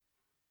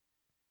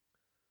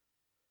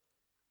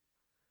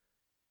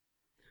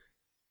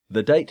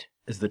The date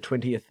is the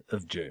 20th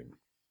of June.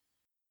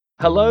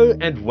 Hello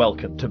and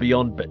welcome to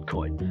Beyond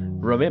Bitcoin.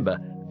 Remember,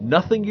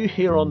 nothing you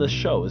hear on this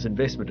show is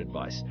investment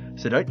advice,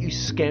 so don't you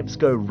scamps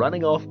go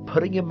running off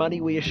putting your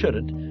money where you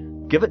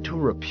shouldn't. Give it to a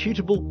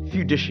reputable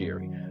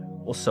fiduciary,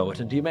 or sew it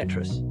into your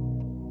mattress.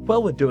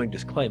 While we're doing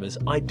disclaimers,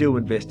 I do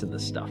invest in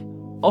this stuff,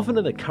 often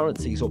in the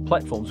currencies or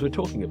platforms we're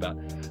talking about,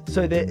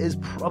 so there is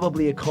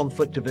probably a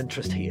conflict of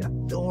interest here,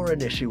 or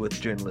an issue with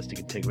journalistic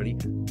integrity,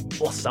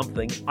 or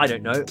something, I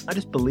don't know, I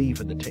just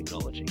believe in the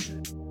technology.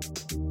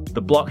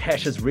 The block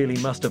hashes really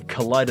must have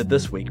collided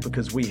this week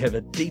because we have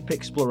a deep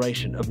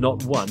exploration of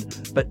not one,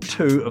 but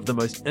two of the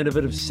most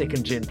innovative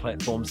second-gen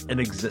platforms in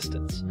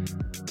existence.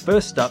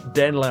 First up,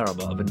 Dan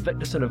Larimer of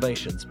Invictus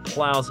Innovations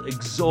plows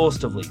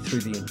exhaustively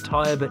through the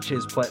entire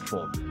BitShares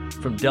platform,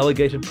 from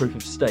delegated proof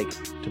of stake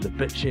to the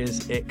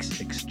BitShares X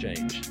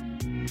exchange.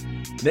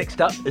 Next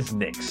up is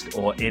Next,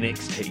 or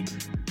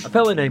NXT. A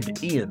fellow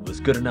named Ian was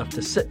good enough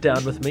to sit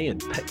down with me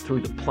and pick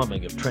through the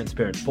plumbing of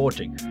transparent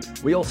forging.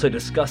 We also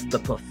discussed the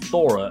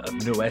plethora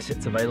of new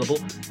assets available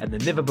and the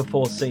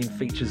never-before-seen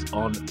features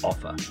on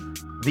offer.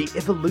 The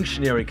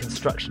evolutionary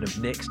construction of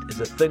Next is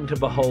a thing to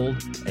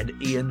behold, and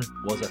Ian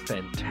was a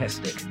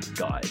fantastic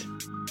guide.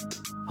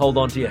 Hold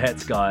on to your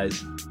hats,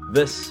 guys.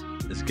 This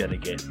is going to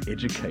get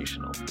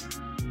educational.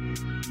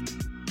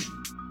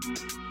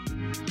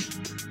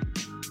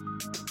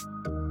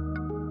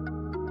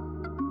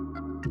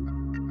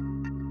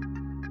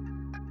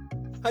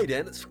 Hey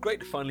Dan, it's great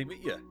to finally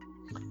meet you.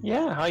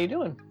 Yeah, how you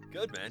doing?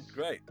 Good, man.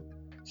 Great.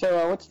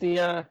 So, what's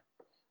the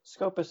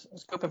scope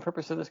and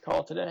purpose of this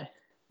call today?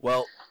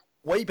 Well,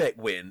 way back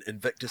when,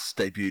 Invictus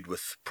debuted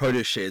with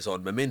ProtoShares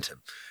on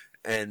Momentum,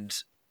 and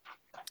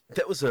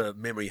that was a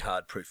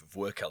memory-hard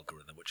proof-of-work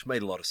algorithm, which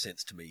made a lot of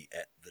sense to me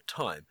at the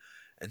time.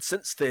 And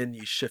since then,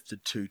 you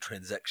shifted to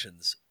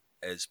transactions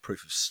as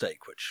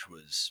proof-of-stake, which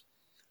was,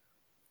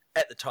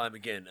 at the time,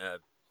 again, a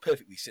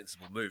perfectly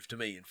sensible move to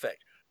me. In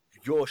fact,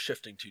 your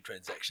shifting to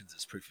transactions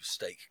as proof of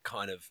stake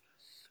kind of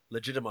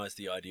legitimized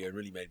the idea and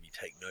really made me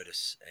take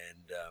notice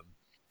and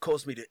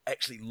caused me to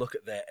actually look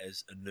at that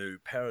as a new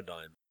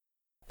paradigm.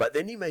 But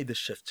then you made the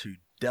shift to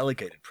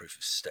delegated proof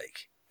of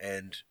stake,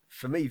 and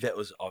for me that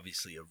was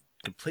obviously a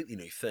completely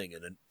new thing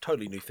and a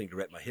totally new thing to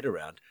wrap my head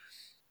around.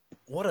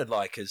 What I'd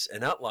like is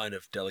an outline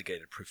of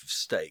delegated proof of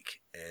stake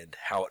and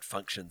how it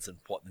functions and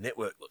what the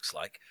network looks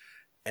like.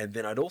 And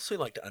then I'd also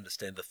like to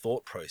understand the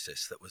thought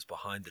process that was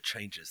behind the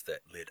changes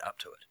that led up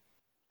to it.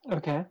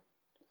 Okay.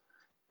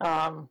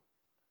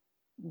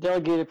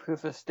 Delegated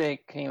proof of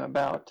stake came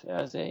about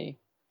as a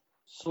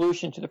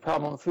solution to the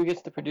problem of who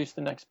gets to produce the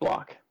next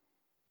block.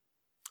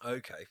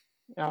 Okay.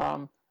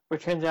 For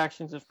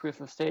transactions as proof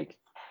of stake,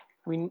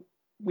 we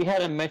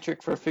had a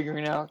metric for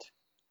figuring out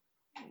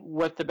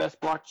what the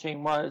best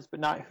blockchain was, but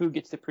not who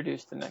gets to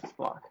produce the next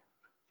block.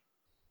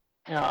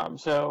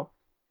 So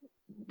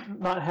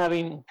not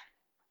having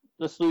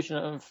the solution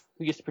of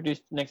who gets to produce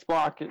the next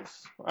block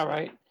is, all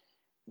right,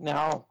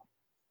 now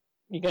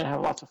you're going to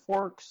have lots of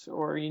forks,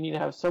 or you need to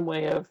have some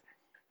way of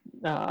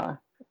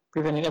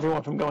preventing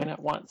everyone from going at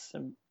once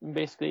and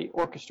basically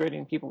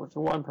orchestrating people to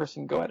one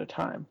person go at a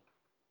time.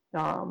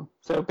 So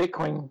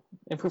Bitcoin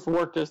and proof of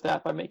work does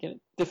that by making it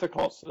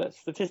difficult so that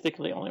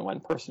statistically only one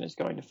person is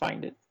going to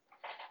find it.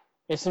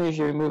 As soon as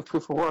you remove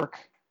proof of work,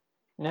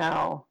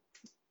 now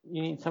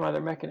you need some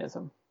other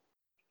mechanism.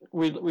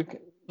 We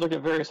looked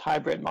at various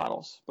hybrid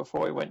models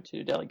before we went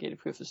to delegated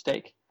proof of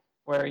stake,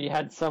 where you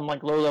had some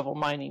like low-level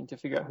mining to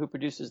figure out who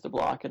produces the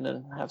block and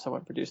then have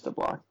someone produce the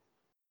block.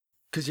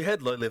 Because you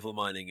had low-level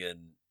mining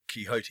in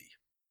Quixote.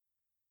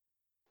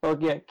 Well,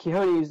 yeah,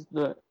 Quixote's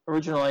the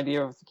original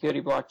idea of the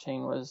Quixote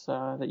blockchain was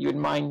that you would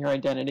mine your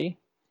identity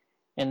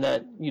and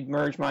that you'd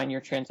merge mine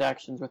your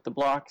transactions with the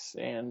blocks,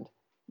 and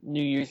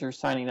new users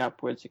signing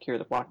up would secure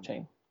the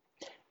blockchain.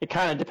 It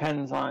kind of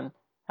depends on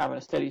having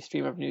a steady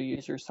stream of new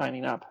users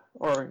signing up,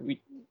 or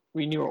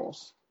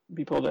renewals,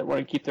 people that want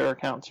to keep their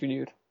accounts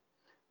renewed.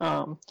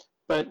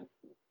 But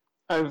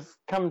I've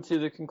come to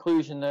the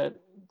conclusion that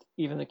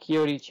even the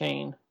Quixote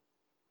chain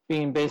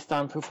being based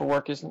on proof of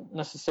work isn't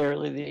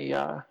necessarily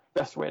the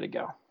best way to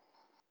go.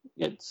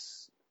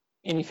 It's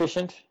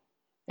inefficient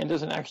and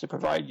doesn't actually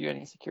provide you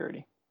any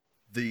security.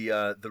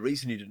 The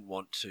reason you didn't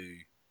want to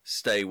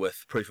stay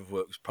with proof of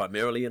work was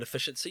primarily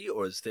inefficiency,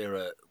 or is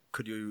there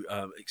could you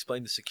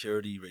explain the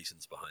security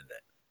reasons behind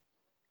that?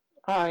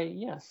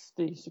 Yes,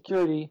 the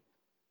security,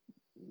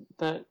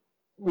 the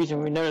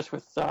reason we noticed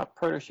with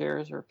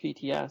ProtoShares or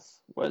PTS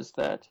was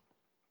that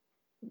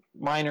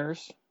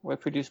miners would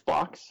produce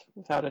blocks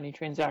without any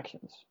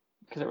transactions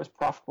because it was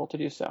profitable to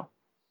do so.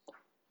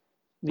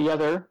 The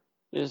other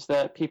is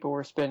that people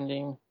were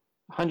spending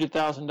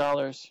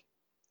 $100,000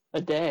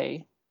 a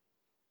day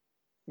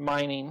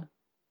mining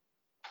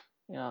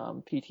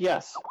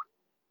PTS,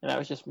 and that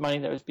was just money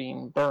that was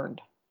being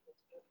burned.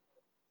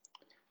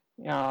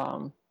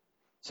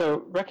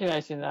 So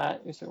recognizing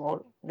that, we said,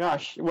 well,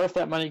 gosh, what if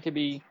that money could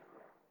be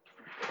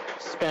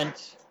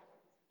spent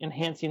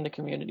enhancing the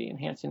community,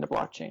 enhancing the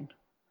blockchain,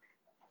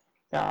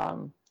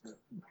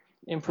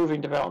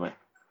 improving development.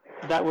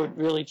 that would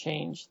really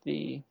change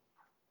the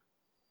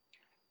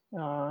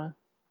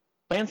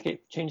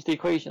landscape, change the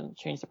equation,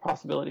 change the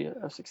possibility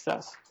of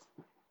success.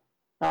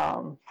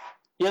 The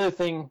other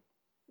thing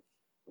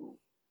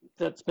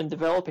that's been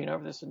developing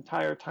over this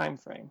entire time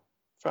frame,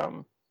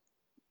 from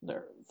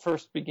the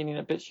first beginning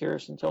of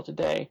BitShares until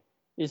today,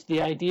 is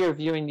the idea of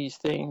viewing these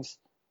things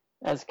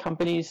as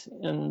companies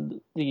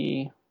in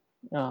the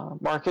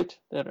market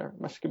that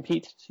must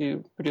compete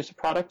to produce a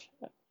product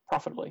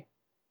profitably.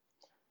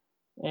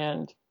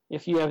 And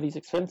if you have these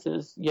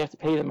expenses, you have to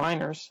pay the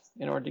miners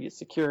in order to get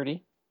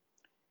security,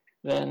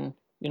 then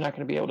you're not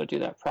going to be able to do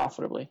that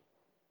profitably.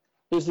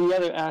 There's the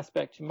other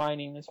aspect to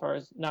mining as far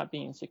as not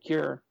being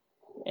secure,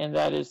 and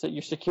that is that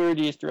your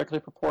security is directly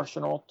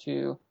proportional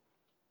to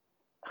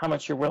how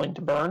much you're willing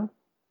to burn.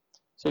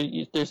 So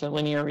there's a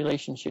linear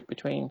relationship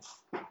between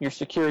your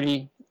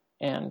security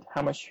and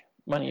how much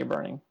money you're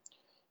burning.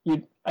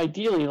 You'd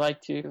ideally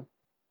like to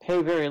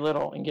pay very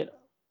little and get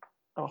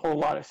a whole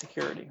lot of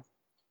security.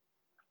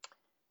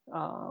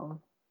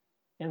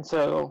 And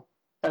so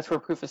that's where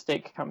proof of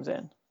stake comes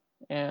in.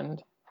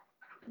 And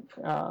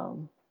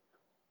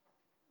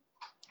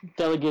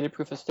delegated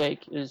proof of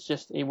stake is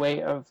just a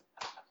way of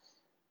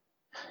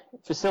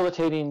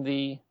facilitating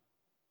the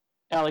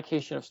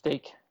allocation of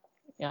stake,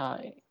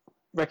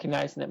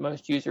 recognizing that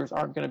most users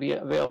aren't going to be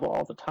available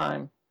all the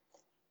time,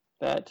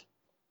 that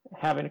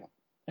having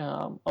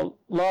a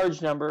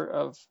large number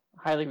of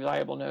highly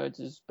reliable nodes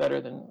is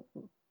better than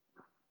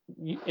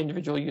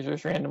individual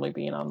users randomly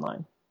being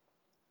online.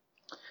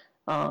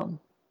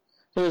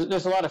 So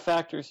there's a lot of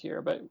factors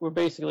here, but we're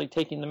basically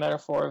taking the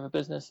metaphor of a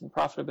business and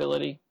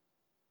profitability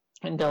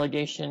and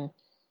delegation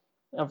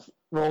of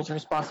roles and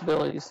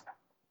responsibilities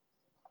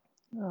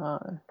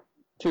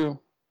to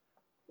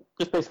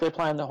just basically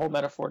applying the whole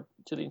metaphor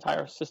to the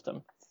entire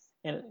system.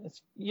 And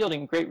it's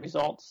yielding great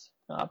results,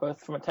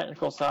 both from a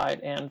technical side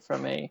and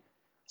from a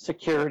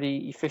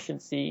security,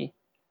 efficiency,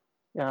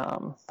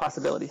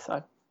 possibility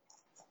side.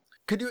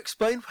 Could you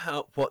explain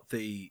what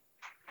the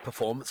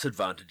performance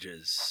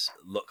advantages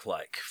look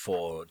like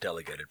for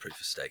delegated proof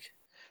of stake?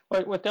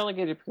 Well, with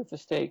delegated proof of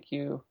stake,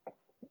 you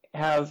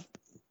have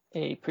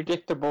a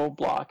predictable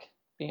block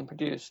being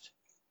produced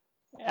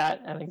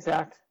at an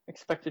exact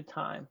expected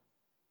time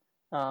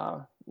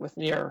with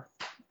near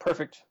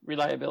perfect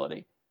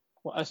reliability.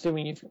 Well,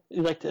 assuming you've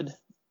elected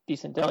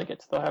decent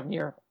delegates, they'll have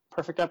near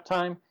perfect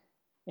uptime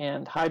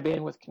and high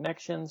bandwidth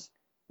connections,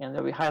 and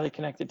they'll be highly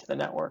connected to the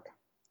network.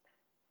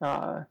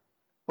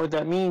 What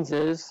that means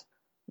is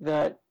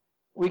that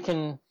we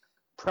can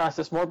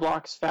process more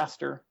blocks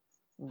faster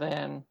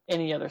than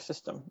any other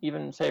system,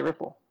 even, say,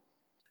 Ripple.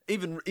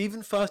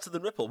 Even faster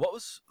than Ripple? What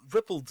was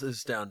Ripple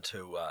is down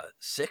to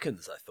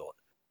seconds, I thought.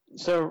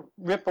 So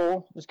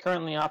Ripple is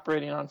currently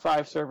operating on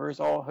 5 servers,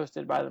 all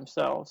hosted by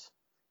themselves.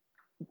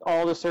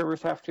 All the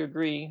servers have to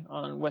agree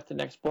on what the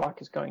next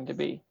block is going to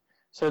be.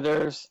 So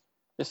there's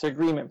this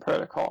agreement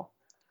protocol.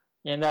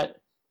 And that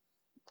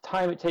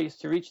time it takes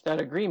to reach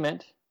that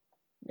agreement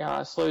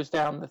slows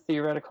down the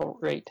theoretical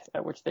rate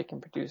at which they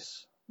can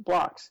produce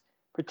blocks,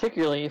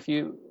 particularly if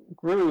you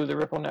grew the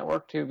Ripple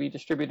network to be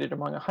distributed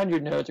among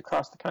 100 nodes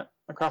across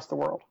the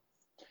world.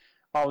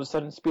 All of a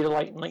sudden, speed of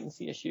light and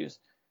latency issues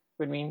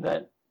would mean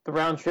that the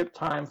round-trip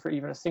time for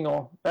even a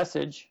single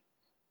message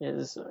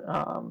is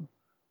on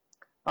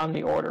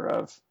the order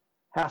of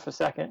half a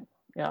second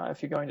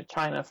if you're going to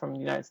China from the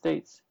United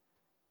States.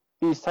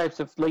 These types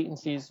of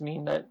latencies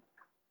mean that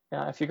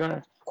if you're going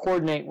to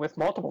coordinate with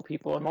multiple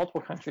people in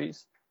multiple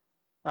countries,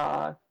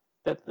 that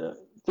the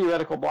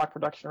theoretical block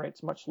production rate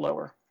is much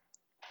lower.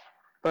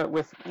 But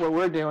with what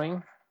we're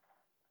doing,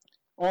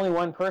 only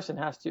one person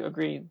has to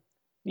agree.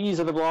 These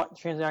are the block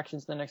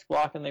transactions in the next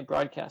block, and they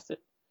broadcast it.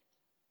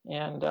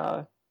 And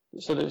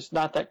so there's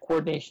not that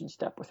coordination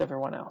step with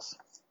everyone else.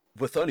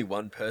 With only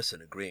one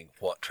person agreeing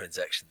what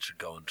transactions should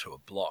go into a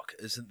block,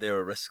 isn't there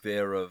a risk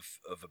there of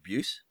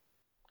abuse?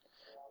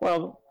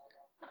 Well,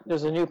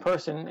 there's a new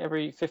person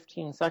every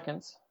 15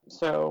 seconds,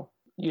 so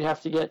you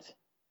have to get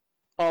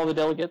all the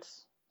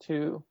delegates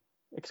to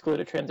exclude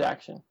a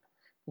transaction.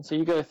 And so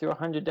you go through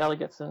 100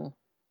 delegates, and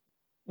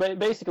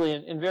basically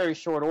in very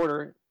short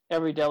order,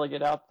 every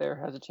delegate out there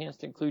has a chance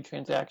to include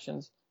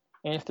transactions.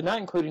 And if they're not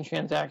including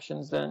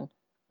transactions, then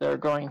they're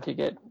going to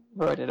get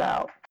voted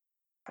out.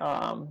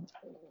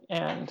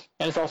 And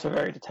it's also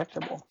very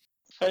detectable.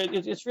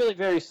 It's really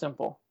very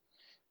simple.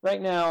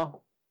 Right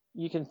now,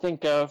 you can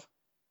think of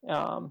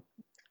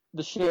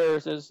the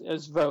shares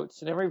as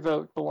votes, and every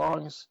vote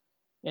belongs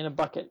in a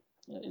bucket.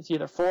 It's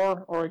either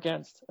for or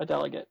against a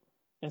delegate.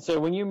 And so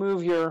when you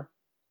move your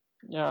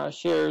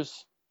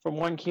shares from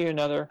one queue to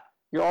another,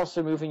 you're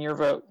also moving your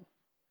vote.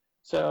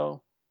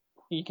 So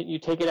you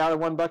take it out of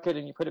one bucket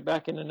and you put it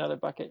back in another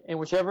bucket. And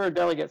whichever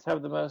delegates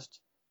have the most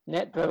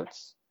net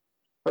votes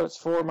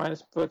for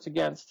minus votes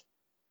against,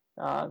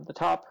 the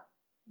top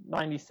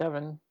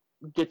 97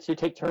 get to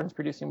take turns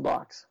producing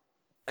blocks.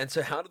 And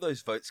so how do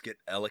those votes get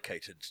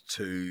allocated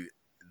to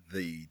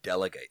the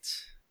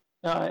delegates?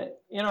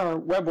 In our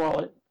web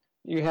wallet,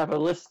 you have a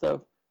list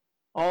of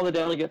all the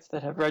delegates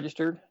that have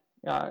registered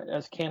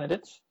as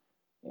candidates,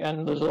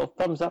 and there's a little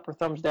thumbs up or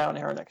thumbs down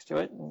arrow next to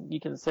it, and you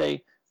can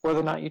say whether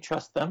or not you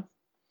trust them.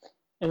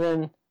 And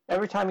then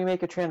every time you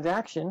make a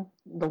transaction,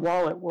 the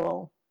wallet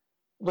will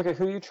look at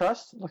who you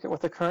trust, look at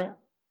what the current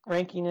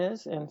ranking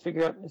is, and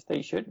figure out if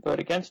they should vote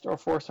against or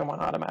for someone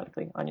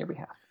automatically on your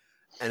behalf.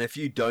 And if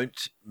you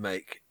don't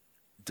make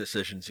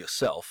decisions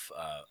yourself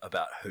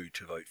about who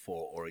to vote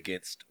for or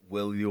against,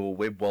 will your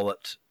web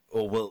wallet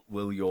or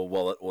will your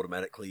wallet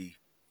automatically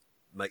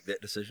make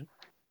that decision?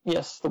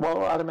 Yes, the wallet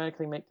will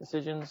automatically make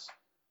decisions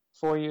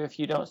for you if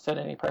you don't set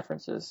any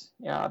preferences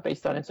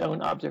based on its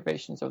own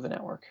observations of the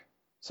network.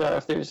 So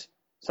if there's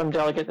some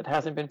delegate that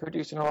hasn't been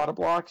producing a lot of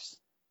blocks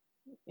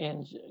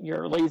and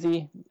you're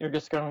lazy, you're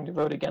just going to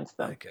vote against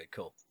them. Okay,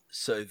 cool.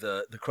 So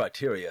the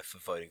criteria for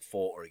voting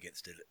for or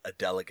against a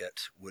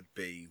delegate would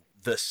be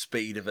the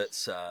speed of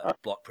its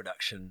block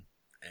production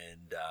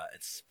and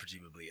its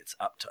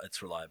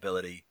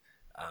reliability,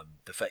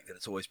 the fact that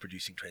it's always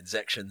producing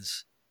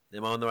transactions.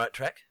 Am I on the right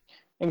track?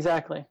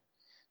 Exactly.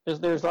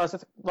 There's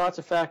lots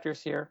of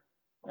factors here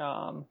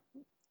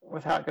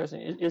with how it goes.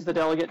 Is the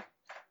delegate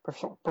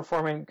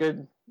performing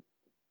good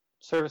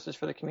services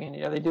for the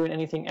community? Are they doing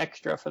anything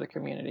extra for the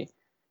community?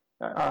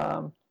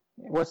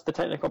 What's the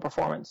technical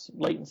performance,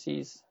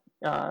 latencies?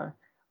 Are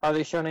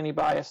they showing any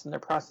bias in their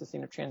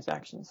processing of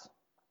transactions?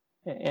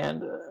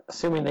 And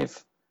assuming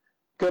they've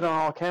good on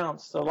all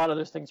accounts, so a lot of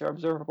those things are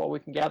observable. We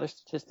can gather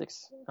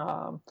statistics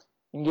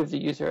and give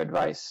the user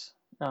advice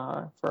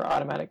for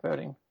automatic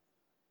voting.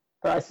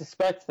 But I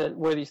suspect that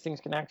where these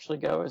things can actually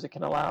go is it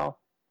can allow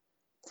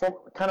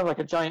kind of like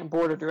a giant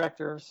board of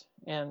directors,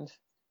 and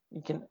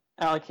you can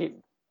allocate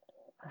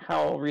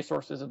how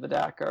resources of the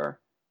DAC are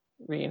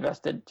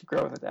reinvested to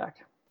grow the DAC.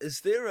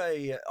 Is there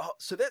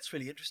so that's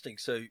really interesting.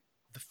 So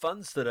the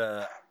funds that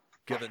are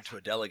given to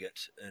a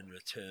delegate in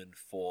return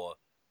for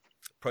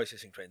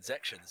processing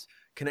transactions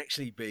can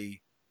actually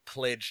be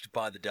pledged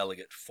by the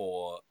delegate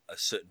for a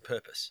certain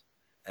purpose,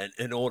 and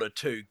in order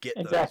to get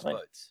those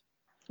votes.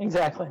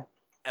 Exactly.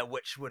 And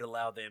which would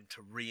allow them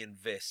to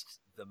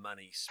reinvest the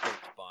money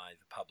spent by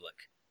the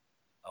public,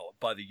 or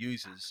by the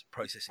users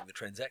processing the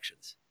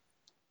transactions.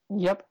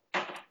 Yep.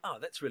 Oh,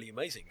 that's really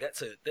amazing.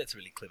 That's a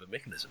really clever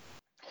mechanism.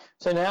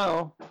 So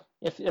now,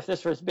 if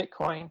this was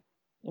Bitcoin,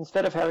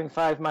 instead of having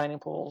 5 mining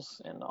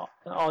pools and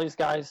all these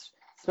guys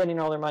spending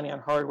all their money on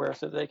hardware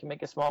so that they can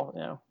make a small,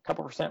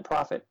 couple percent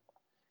profit,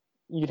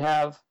 you'd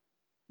have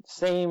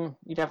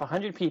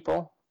 100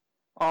 people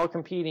all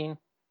competing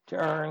to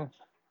earn,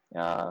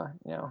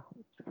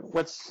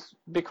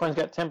 Bitcoin's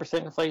got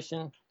 10%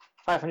 inflation,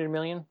 500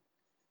 million.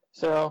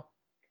 So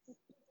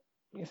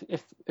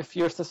if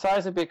you're the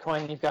size of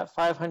Bitcoin, you've got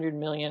 $500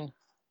 million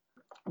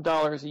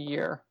a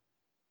year,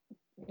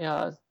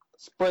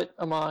 split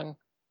among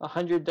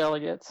 100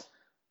 delegates.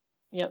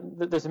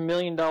 There's $1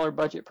 million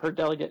budget per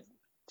delegate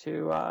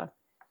to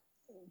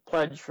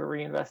pledge for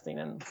reinvesting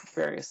in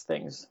various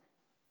things.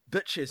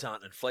 BitShares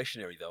aren't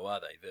inflationary though, are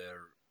they?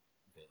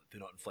 They're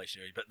not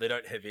inflationary, but they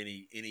don't have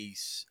any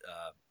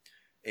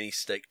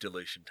stake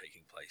dilution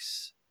taking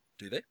place,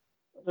 do they?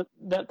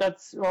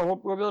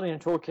 We're building a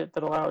toolkit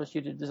that allows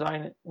you to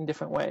design it in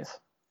different ways.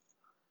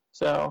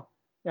 So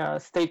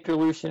stake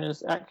dilution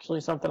is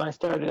actually something I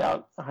started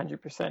out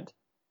 100%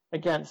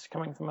 against,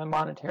 coming from a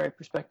monetary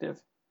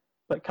perspective.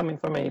 But coming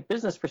from a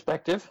business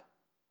perspective,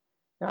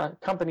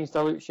 companies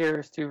dilute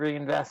shares to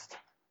reinvest,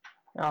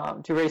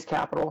 to raise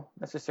capital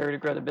necessary to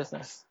grow the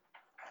business.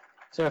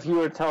 So if you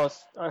were to tell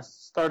a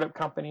startup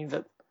company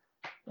that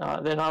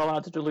they're not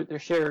allowed to dilute their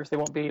shares, they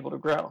won't be able to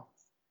grow.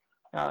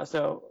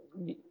 So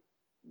you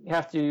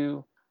have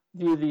to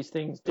view these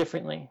things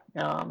differently.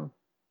 And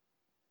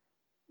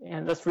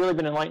that's really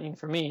been enlightening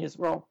for me is,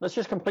 well, let's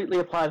just completely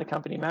apply the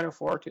company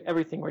metaphor to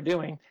everything we're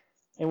doing,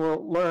 and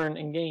we'll learn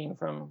and gain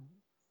from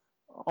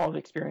all the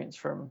experience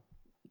from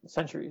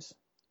centuries.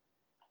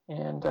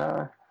 And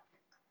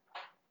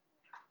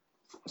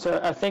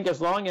so I think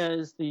as long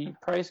as the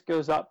price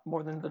goes up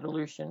more than the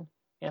dilution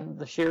and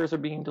the shares are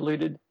being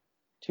diluted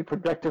to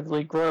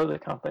productively grow the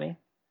company,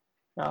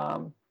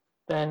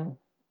 then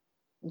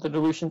the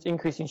dilution's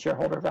increasing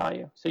shareholder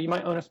value. So you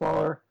might own a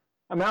smaller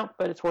amount,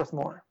 but it's worth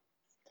more.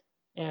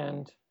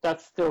 And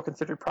that's still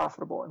considered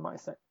profitable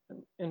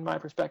in my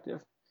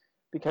perspective,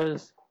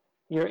 because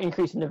you're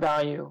increasing the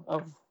value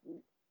of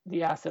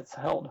the assets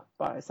held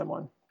by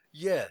someone.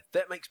 Yeah,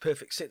 that makes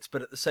perfect sense,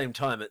 but at the same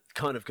time, it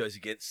kind of goes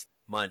against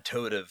my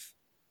intuitive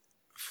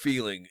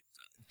feeling.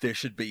 There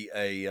should be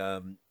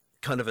a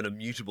kind of an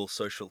immutable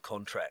social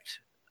contract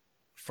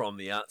from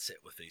the outset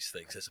with these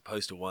things, as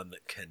opposed to one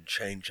that can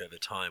change over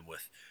time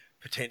with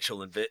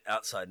potential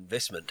outside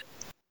investment.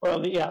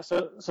 Well, yeah,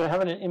 so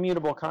having an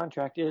immutable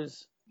contract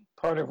is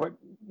part of what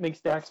makes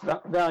DAX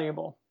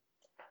valuable.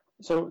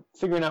 So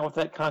figuring out what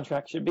that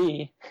contract should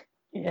be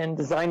and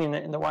designing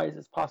it in the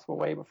wisest possible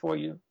way before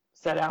you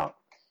set out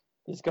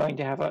is going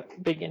to have a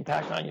big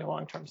impact on your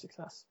long-term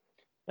success.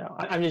 Now,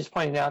 I'm just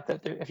pointing out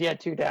that if you had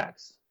 2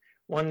 DACs,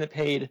 one that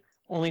paid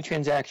only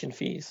transaction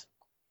fees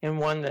and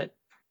one that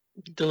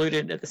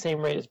diluted at the same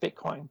rate as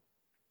Bitcoin,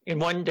 in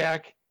one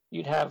DAC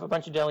you'd have a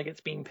bunch of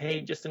delegates being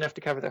paid just enough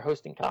to cover their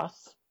hosting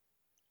costs.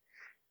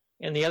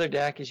 And the other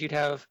deck is you'd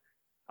have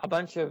a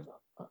bunch of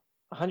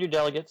 100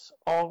 delegates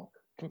all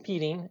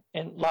competing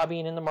and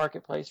lobbying in the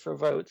marketplace for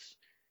votes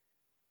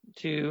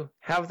to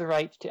have the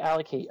right to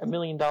allocate $1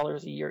 million a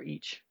year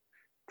each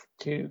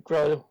to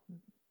grow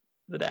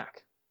the DAC.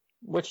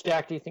 Which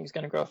DAC do you think is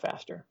going to grow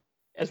faster?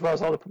 As well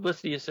as all the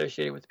publicity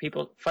associated with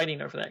people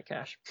fighting over that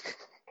cash.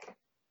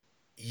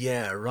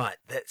 Yeah, right.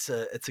 It's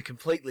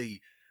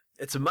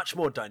a much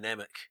more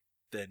dynamic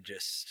than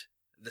just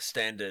the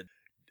standard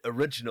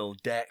original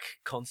DAC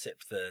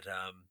concept that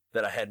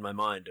I had in my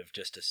mind of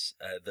just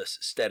this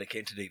static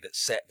entity that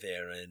sat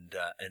there and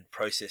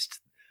processed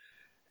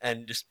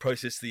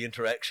the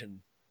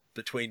interaction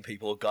between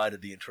people,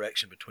 guided the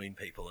interaction between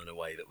people in a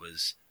way that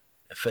was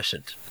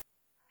efficient.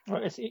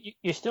 Well,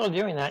 you're still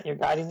doing that. You're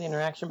guiding the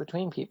interaction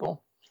between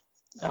people.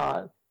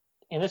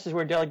 And this is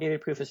where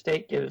delegated proof of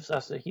stake gives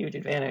us a huge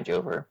advantage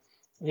over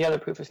the other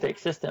proof of stake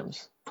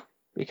systems,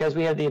 because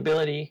we have the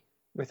ability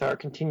with our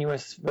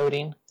continuous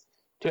voting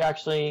to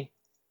actually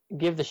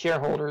give the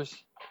shareholders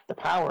the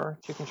power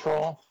to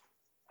control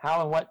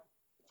how and what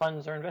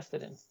funds are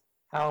invested in,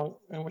 how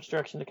and which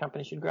direction the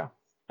company should grow.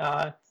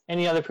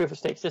 Any other proof of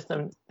stake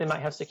system, they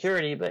might have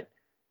security, but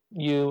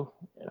you,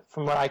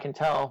 from what I can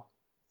tell,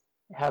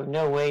 have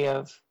no way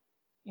of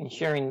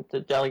ensuring the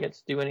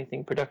delegates do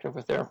anything productive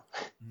with their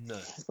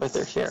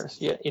shares.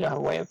 You don't have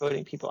a way of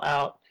voting people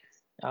out.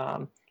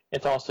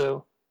 It's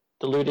also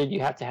diluted. You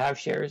have to have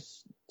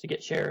shares to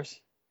get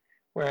shares,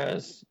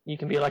 whereas you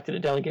can be elected a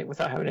delegate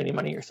without having any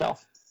money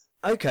yourself.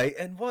 Okay,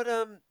 and what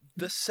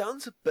this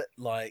sounds a bit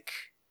like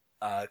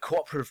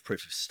cooperative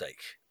proof of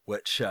stake,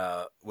 which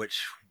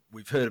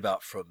we've heard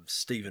about from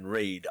Stephen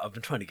Reed. I've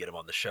been trying to get him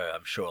on the show.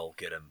 I'm sure I'll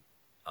get him.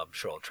 I'm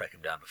sure I'll track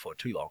him down before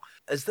too long.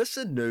 Is this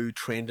a new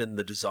trend in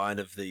the design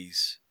of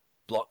these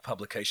block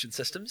publication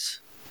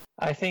systems?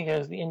 I think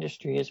as the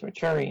industry is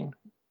maturing,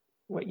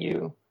 what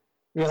you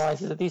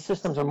realize is that these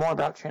systems are more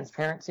about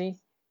transparency,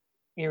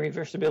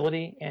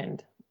 irreversibility,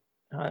 and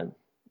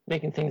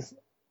making things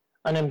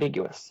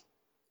unambiguous.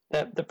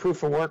 That the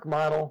proof of work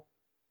model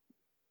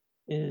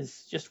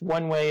is just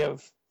one way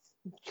of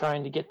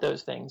trying to get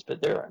those things,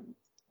 but there are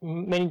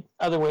many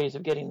other ways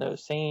of getting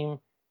those same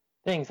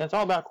things. It's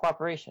all about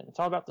cooperation. It's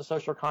all about the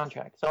social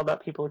contract. It's all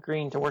about people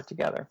agreeing to work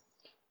together.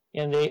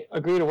 And they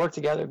agree to work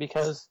together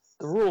because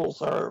the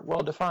rules are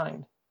well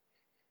defined.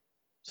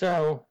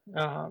 So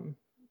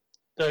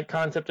the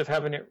concept of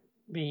having it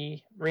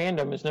be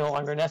random is no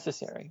longer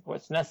necessary.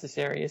 What's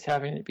necessary is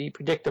having it be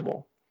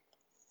predictable,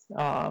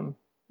 having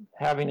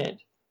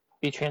it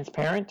be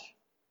transparent,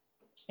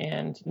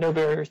 and no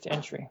barriers to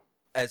entry.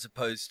 As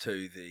opposed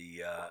to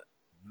the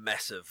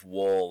massive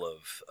wall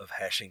of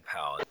hashing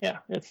power. Yeah,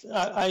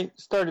 I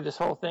started this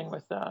whole thing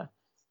with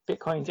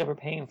Bitcoin's ever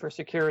paying for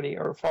security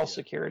or false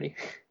security,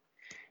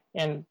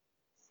 and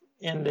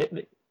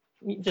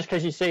just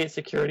because you say it's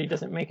security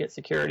doesn't make it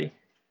security.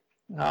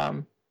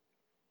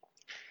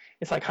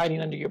 It's like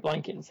hiding under your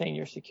blanket and saying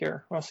you're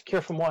secure. Well, secure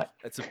from what?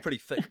 It's a pretty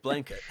thick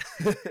blanket.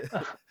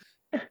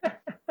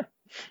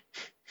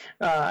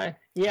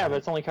 Yeah, but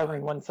it's only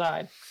covering one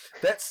side.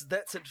 That's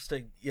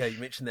interesting. Yeah, you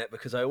mentioned that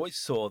because I always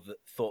thought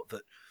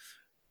that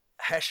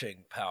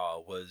hashing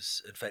power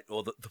was, in fact,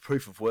 or the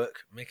proof of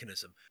work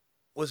mechanism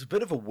was a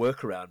bit of a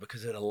workaround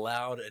because it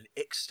allowed an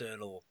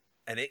external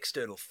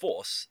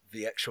force,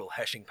 the actual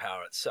hashing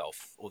power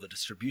itself, or the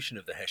distribution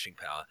of the hashing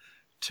power,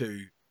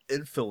 to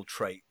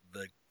infiltrate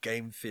the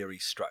game theory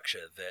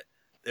structure that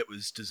it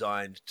was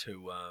designed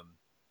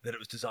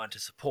to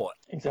support.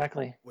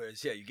 Exactly.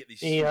 Whereas, you get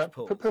these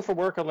proof of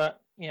work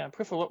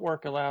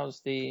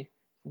allows the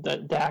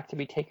DAC to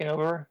be taken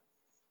over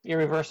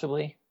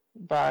irreversibly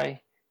by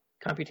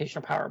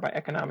computational power, by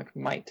economic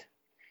might.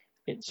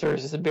 It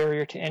serves as a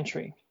barrier to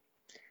entry.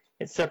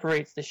 It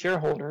separates the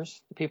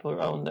shareholders, the people who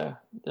own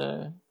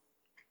the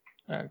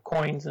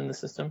coins in the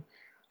system,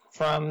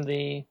 from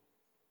the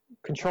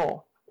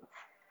control.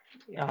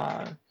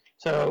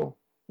 So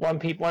one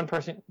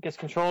person gets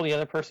control, the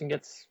other person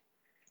gets,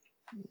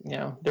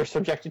 they're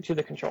subjected to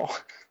the control.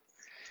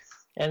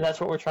 And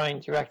that's what we're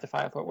trying to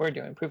rectify with what we're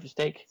doing. Proof of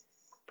stake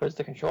puts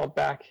the control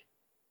back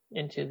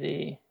into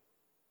the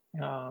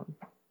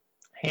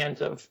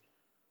hands of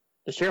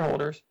the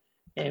shareholders,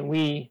 and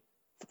we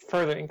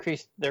further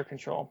increase their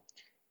control.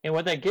 And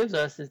what that gives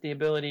us is the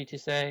ability to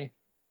say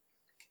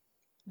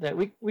that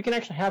we can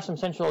actually have some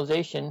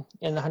centralization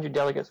in the 100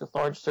 delegates with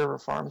large server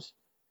farms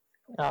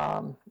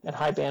and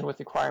high bandwidth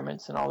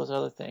requirements and all those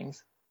other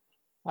things,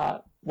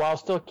 while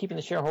still keeping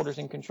the shareholders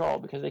in control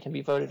because they can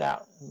be voted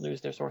out and lose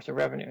their source of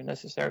revenue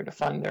necessary to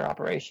fund their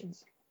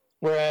operations.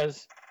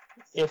 Whereas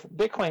if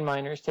Bitcoin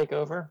miners take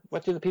over,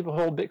 what do the people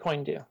who hold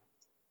Bitcoin do?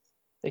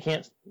 They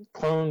can't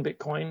clone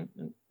Bitcoin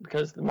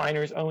because the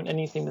miners own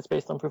anything that's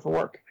based on proof of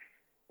work.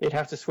 They'd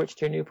have to switch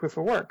to a new proof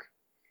of work.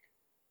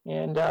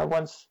 And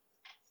once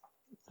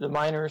the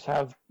miners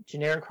have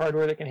generic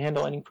hardware that can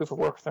handle any proof of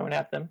work thrown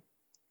at them,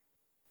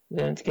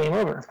 then it's game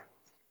over.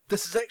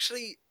 This is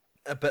actually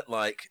a bit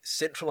like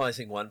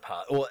centralizing one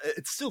part, or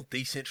it's still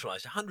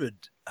decentralized.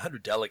 100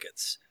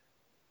 delegates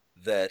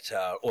that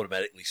are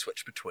automatically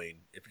switched between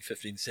every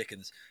 15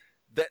 seconds.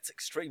 That's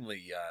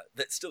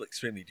still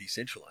extremely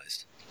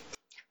decentralized.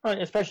 Well,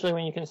 especially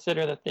when you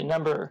consider that the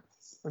number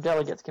of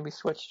delegates can be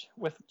switched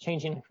with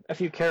changing a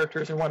few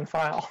characters in one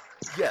file.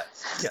 Yeah,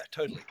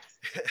 totally.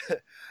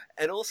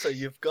 And also,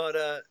 you've got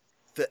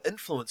the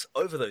influence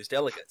over those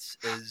delegates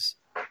is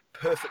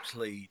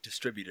perfectly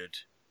distributed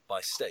by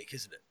stake,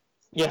 isn't it?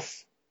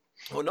 Yes.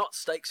 Well, not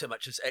stake so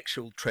much as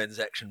actual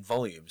transaction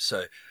volume.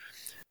 So,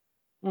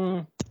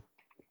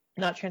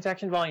 not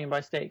transaction volume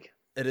by stake.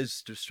 it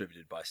is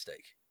distributed by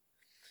stake.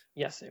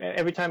 Yes.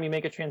 Every time you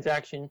make a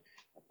transaction,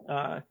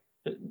 the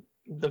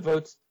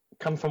votes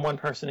come from one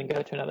person and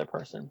go to another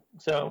person.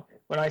 So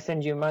when I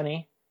send you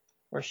money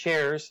or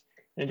shares,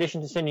 in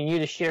addition to sending you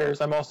the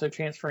shares, I'm also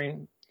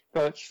transferring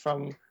votes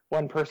from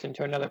one person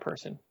to another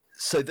person.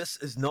 So this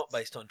is not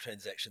based on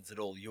transactions at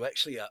all. You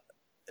actually are.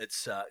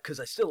 It's because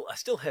I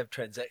still have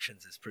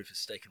transactions as proof of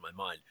stake in my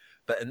mind,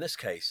 but in this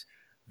case,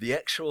 the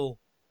actual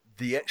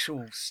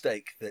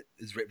stake that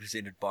is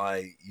represented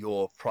by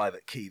your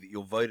private key that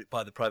you're voted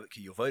by the private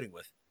key you're voting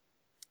with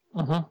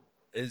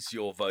is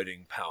your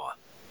voting power.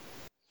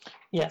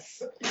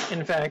 Yes.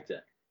 In fact,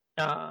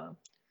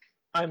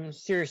 I'm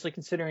seriously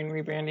considering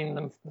rebranding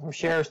them from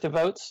shares to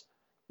votes,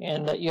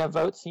 and that you have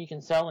votes and you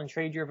can sell and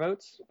trade your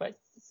votes, but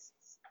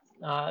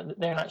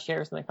they're not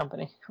shares in the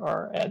company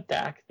or a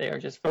DAC. They are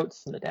just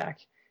votes in the DAC,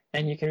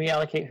 and you can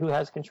reallocate who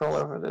has control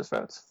over those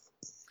votes.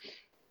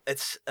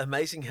 It's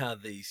amazing how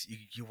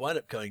you wind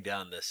up going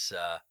down this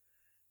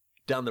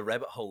down the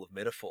rabbit hole of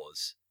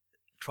metaphors,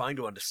 trying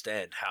to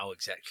understand how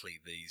exactly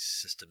these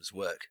systems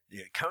work.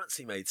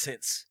 Currency made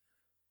sense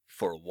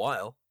for a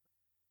while,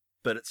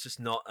 but it's just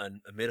not a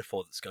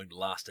metaphor that's going to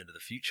last into the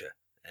future.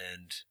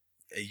 And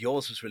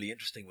yours was really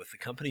interesting with the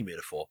company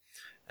metaphor,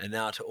 and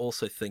now to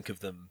also think of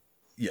them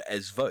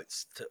as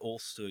votes, to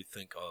also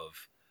think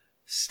of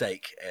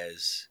stake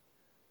as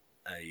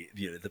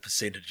the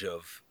percentage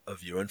of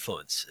your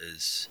influence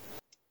is.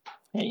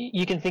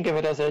 You can think of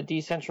it as a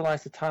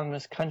decentralized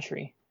autonomous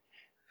country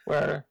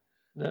where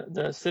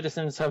the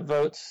citizens have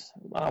votes,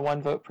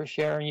 one vote per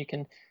share, and you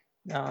can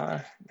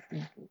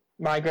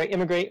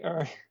immigrate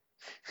or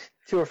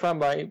to or from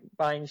by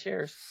buying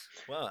shares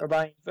or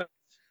buying votes.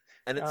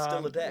 And it's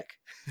still a DAC.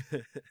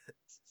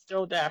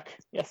 Still a DAC,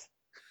 yes.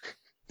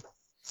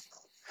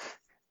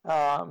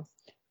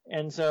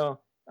 And so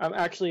I'm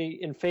actually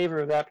in favor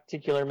of that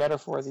particular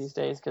metaphor these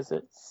days because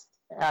it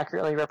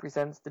accurately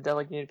represents the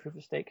delegated proof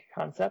of stake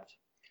concept,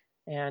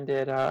 and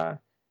it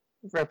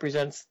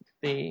represents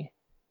the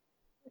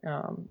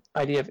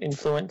idea of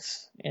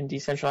influence and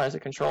decentralized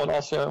control. It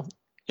also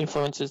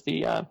influences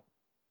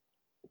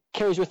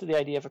carries with it the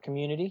idea of a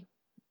community.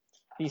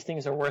 These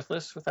things are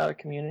worthless without a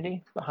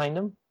community behind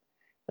them.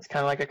 It's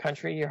kind of like a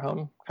country, your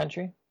home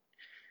country.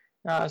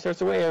 So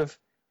it's a way of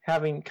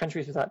having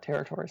countries without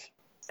territories.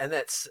 And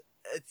that's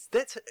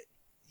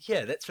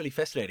really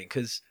fascinating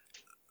because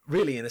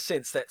really, in a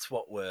sense, that's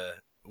what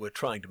we're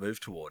trying to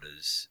move toward,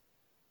 is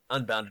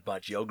unbounded by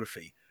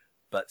geography,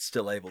 but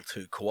still able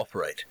to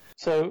cooperate.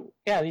 So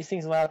these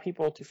things allow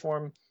people to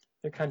form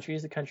their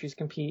countries. The countries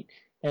compete,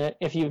 and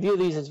if you view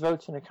these as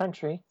votes in a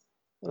country,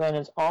 then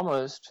it's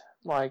almost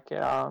like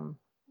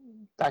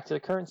back to the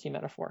currency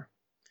metaphor.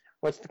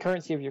 What's the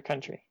currency of your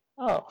country?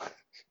 Oh,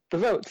 the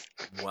votes.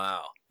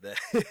 Wow.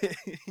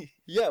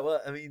 Yeah,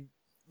 well, I mean,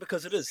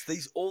 because it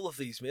is all of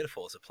these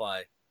metaphors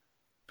apply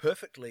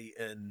perfectly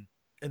in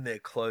their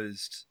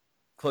closed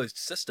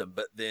system,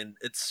 but then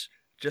it's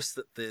just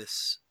that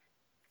this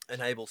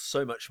enables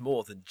so much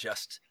more than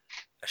just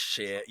a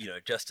share,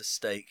 just a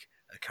stake,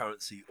 a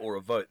currency, or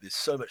a vote. There's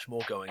so much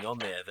more going on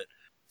there that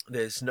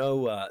there's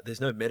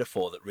no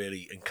metaphor that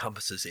really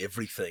encompasses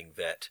everything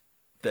that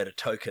a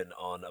token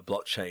on a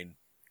blockchain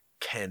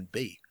can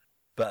be.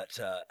 But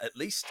at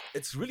least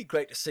it's really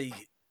great to see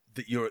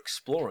that you're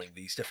exploring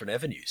these different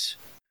avenues.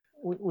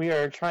 We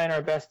are trying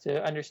our best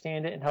to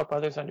understand it and help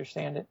others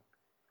understand it.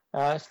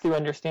 It's through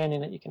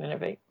understanding that you can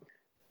innovate.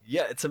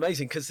 Yeah, it's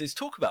amazing because there's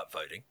talk about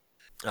voting,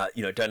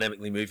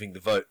 dynamically moving the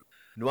vote.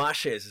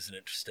 NoirShares is an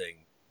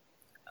interesting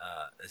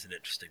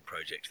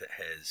project that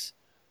has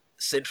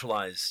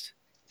centralized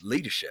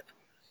leadership,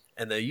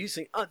 and they're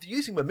using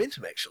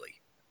Momentum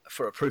actually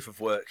for a proof of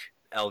work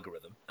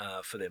algorithm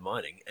for their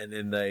mining, and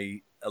then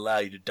they allow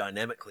you to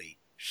dynamically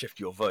shift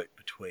your vote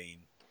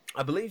between.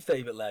 I believe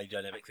they allow you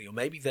dynamically, or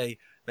maybe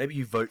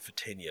you vote for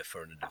tenure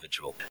for an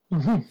individual.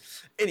 Mm-hmm.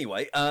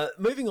 Anyway,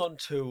 moving on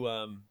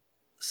to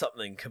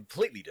something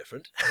completely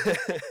different.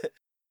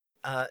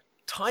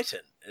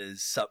 Titan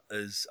is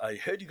I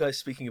heard you guys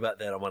speaking about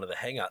that on one of the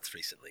Hangouts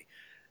recently,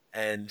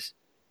 and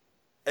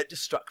it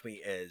just struck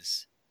me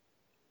as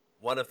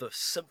one of the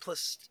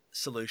simplest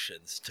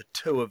solutions to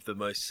two of the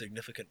most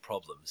significant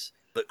problems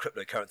that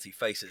cryptocurrency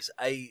faces,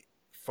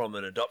 from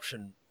an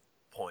adoption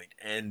point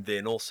and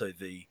then also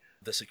the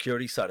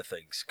security side of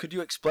things. Could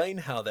you explain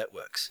how that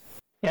works?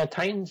 Yeah,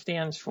 Titan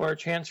stands for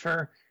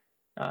Transfer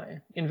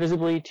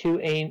invisibly to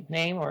a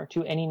name or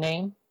to any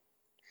name,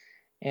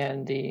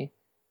 and it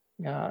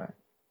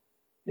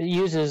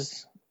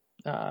uses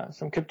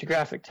some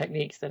cryptographic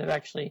techniques that have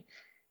actually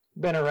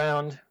been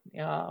around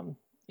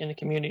in the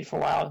community for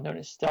a while, known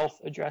as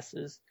stealth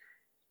addresses.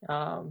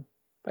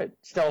 But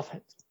stealth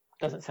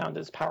doesn't sound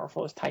as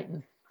powerful as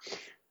Titan.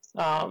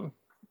 And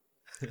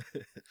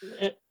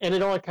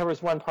it only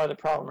covers one part of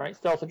the problem, right?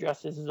 Stealth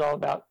addresses is all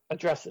about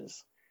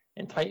addresses,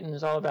 and Titan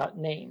is all about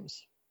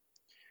names.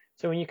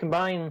 So when you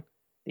combine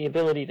the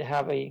ability to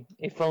have a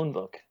phone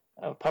book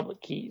of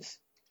public keys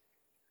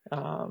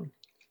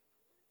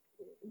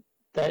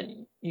that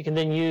you can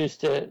then use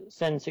to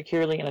send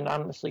securely and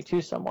anonymously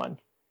to someone,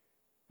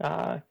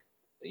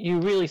 you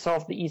really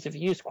solve the ease of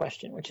use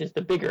question, which is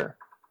the bigger,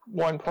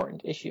 more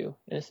important issue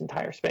in this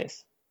entire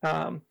space.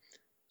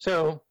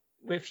 So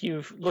if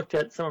you've looked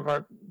at some of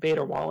our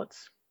beta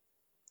wallets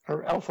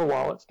or alpha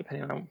wallets,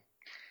 depending on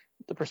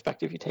the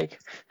perspective you take,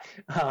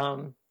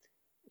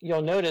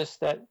 you'll notice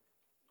that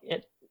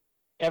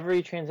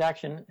every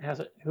transaction has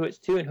who it's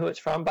to and who it's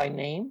from by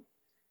name,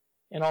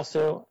 and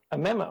also a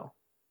memo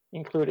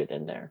included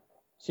in there.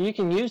 So you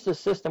can use the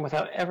system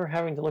without ever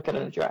having to look at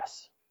an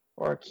address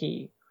or a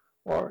key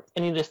or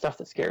any of the stuff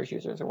that scares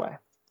users away.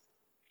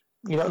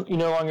 You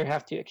no longer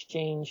have to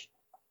exchange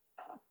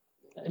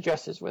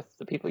addresses with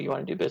the people you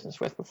want to do business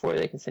with before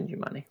they can send you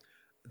money.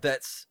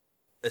 That's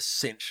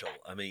essential.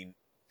 I mean,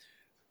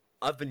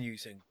 I've been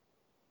using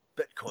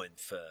Bitcoin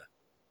for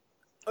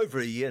over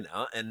a year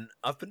now, and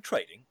I've been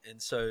trading,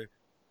 and so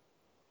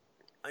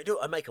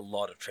I make a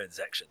lot of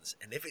transactions,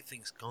 and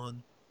everything's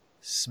gone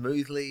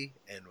smoothly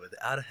and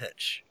without a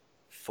hitch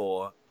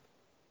for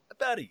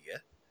about a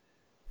year.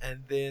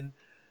 And then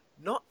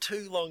not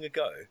too long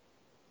ago,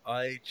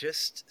 I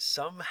just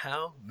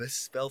somehow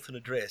misspelt an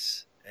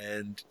address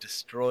and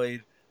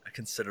destroyed a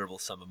considerable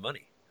sum of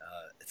money.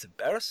 It's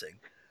embarrassing,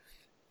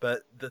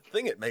 but the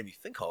thing it made me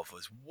think of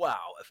was,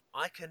 wow, if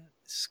I can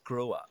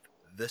screw up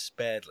this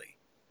badly,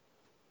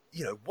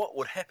 what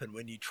would happen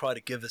when you try to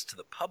give this to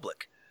the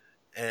public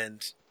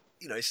and,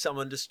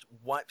 someone just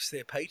wipes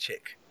their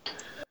paycheck?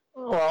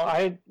 Well,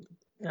 I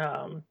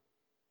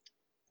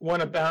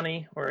won a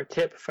bounty or a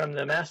tip from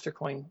the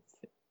Mastercoin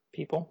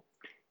people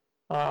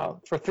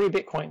for 3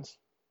 Bitcoins.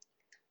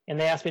 And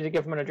they asked me to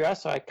give them an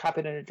address, so I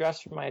copied an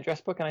address from my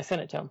address book and I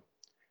sent it to them.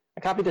 I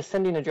copied the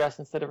sending address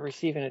instead of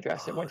receiving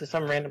address. It went to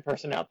some random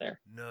person out there.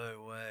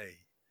 No way.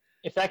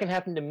 If that can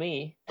happen to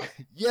me...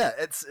 Yeah,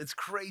 it's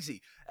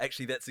crazy.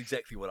 Actually, that's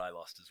exactly what I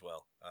lost as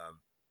well.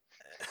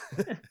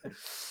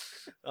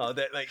 Oh,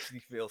 that makes me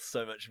feel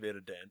so much better,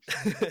 Dan.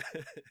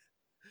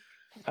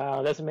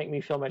 Doesn't make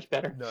me feel much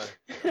better.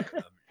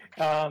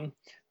 No.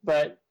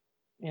 But,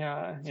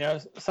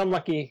 some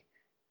lucky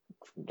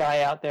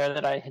guy out there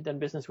that I had done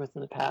business with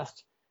in the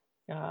past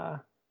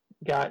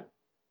got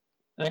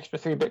an extra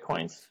 3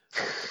 Bitcoins.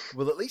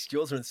 Well, at least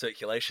yours are in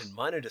circulation.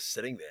 Mine are just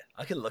sitting there.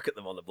 I can look at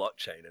them on the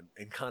blockchain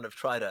and kind of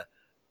try to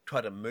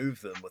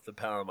move them with the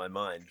power of my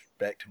mind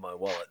back to my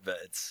wallet, but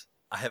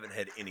I haven't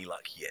had any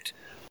luck yet.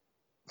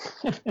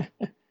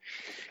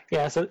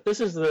 Yeah, so this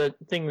is the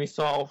thing we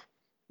solve.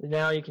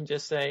 Now you can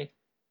just say,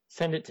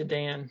 send it to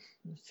Dan,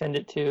 send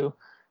it to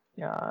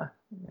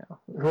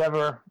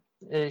whoever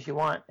it is you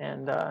want,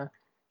 and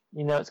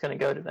it's going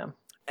to go to them.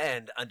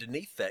 And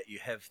underneath that, you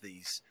have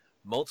these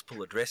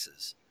multiple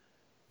addresses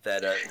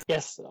that are...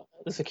 Yes,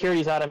 the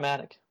security is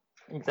automatic.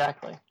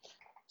 Exactly.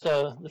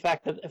 So the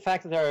fact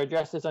that there are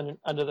addresses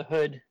under the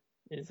hood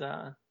is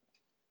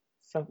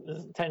some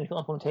technical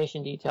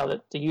implementation detail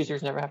that the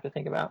users never have to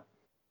think about.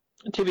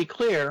 To be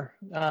clear,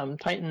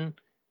 Titan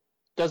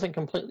doesn't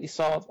completely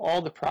solve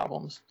all the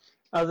problems,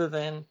 other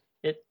than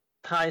it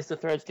ties the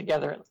threads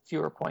together at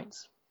fewer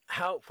points.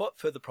 What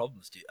further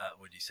problems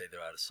would you say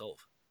there are to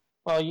solve?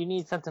 Well, you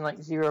need something like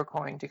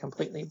Zerocoin to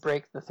completely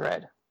break the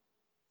thread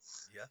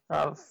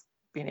of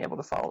being able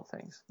to follow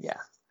things. Yeah.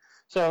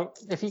 So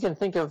if you can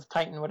think of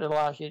Titan, what it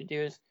allows you to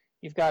do is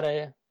you've got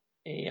a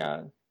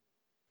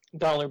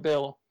dollar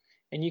bill,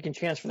 and you can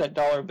transfer that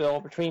dollar bill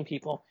between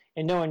people,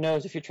 and no one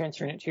knows if you're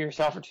transferring it to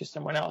yourself or to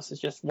someone else. It's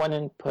just one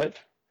input,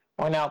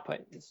 one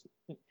output.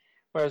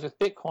 Whereas with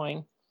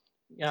Bitcoin,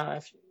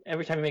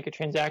 every time you make a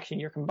transaction,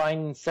 you're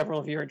combining several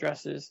of your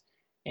addresses,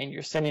 and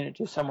you're sending it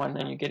to someone,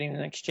 and you're getting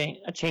a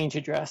change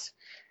address.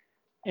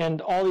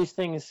 And all these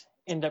things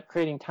end up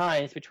creating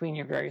ties between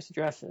your various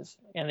addresses.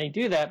 And they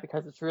do that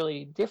because it's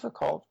really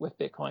difficult with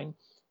Bitcoin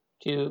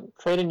to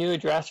create a new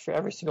address for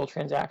every single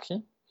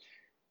transaction.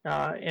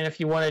 And if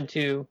you wanted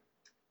to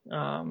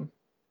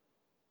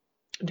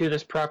do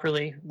this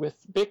properly with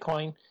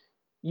Bitcoin,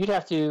 you'd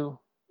have to,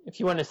 if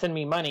you wanted to send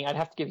me money, I'd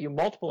have to give you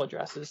multiple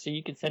addresses so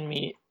you could send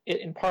me it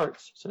in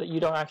parts, so that you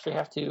don't actually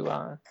have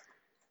to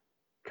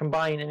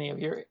combine any of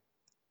your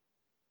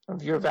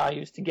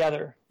values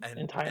together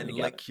and tie them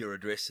together. Link your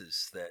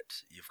addresses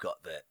that you've got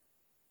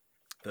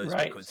those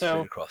right. Bitcoins spread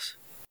across.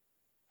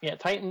 Yeah,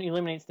 Titan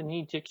eliminates the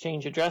need to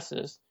exchange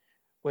addresses,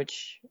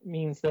 which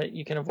means that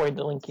you can avoid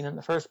the linking in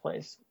the first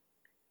place,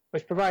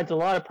 which provides a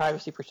lot of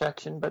privacy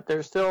protection, but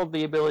there's still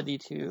the ability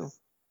to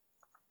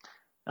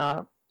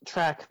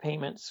track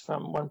payments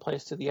from one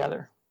place to the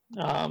other.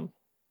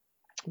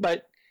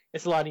 But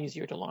it's a lot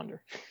easier to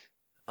launder.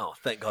 Oh,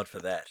 thank God for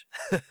that.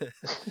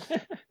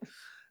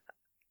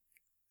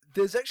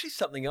 There's actually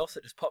something else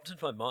that just popped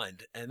into my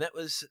mind, and that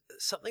was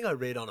something I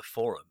read on a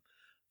forum,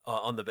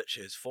 on the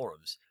BitShares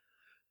forums,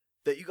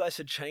 that you guys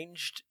had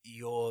changed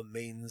your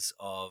means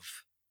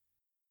of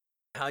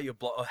how your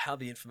or how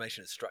the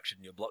information is structured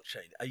in your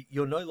blockchain.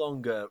 You're no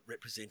longer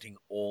representing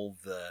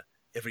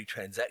every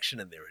transaction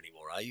in there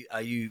anymore,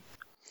 are you?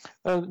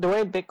 The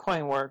way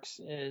Bitcoin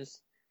works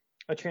is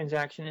a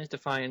transaction is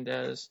defined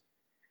as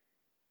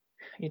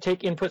you take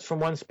inputs from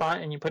one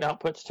spot and you put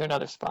outputs to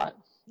another spot,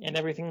 and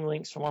everything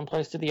links from one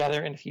place to the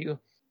other. And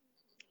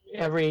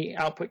every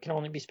output can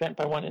only be spent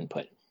by one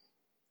input,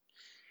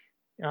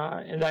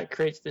 and that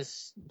creates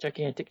this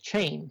gigantic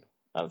chain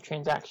of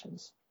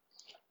transactions.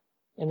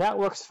 And that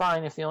works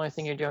fine if the only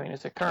thing you're doing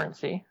is a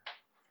currency.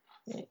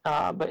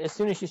 But as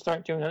soon as you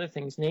start doing other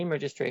things, name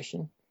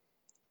registration,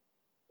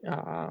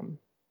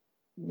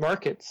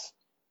 markets,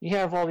 you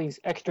have all these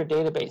extra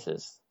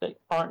databases that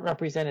aren't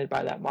represented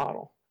by that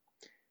model.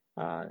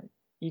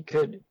 You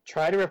could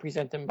try to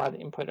represent them by the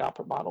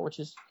input-output model, which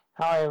is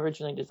how I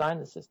originally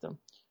designed the system.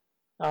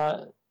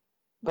 But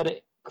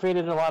it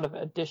created a lot of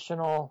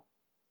additional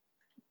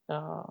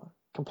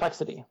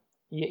complexity.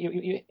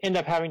 You end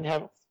up having to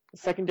have a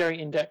secondary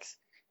index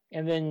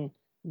and then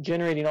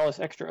generating all this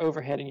extra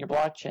overhead in your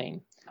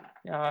blockchain,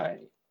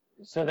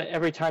 so that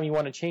every time you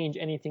want to change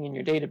anything in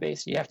your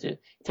database, you have to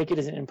take it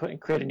as an input and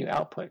create a new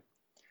output.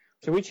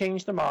 So we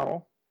changed the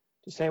model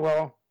to say,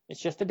 well, it's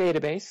just a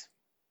database,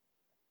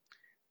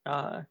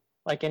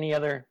 like any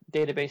other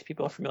database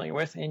people are familiar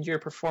with, and you're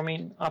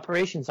performing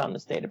operations on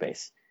this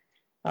database.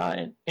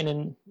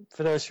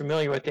 For those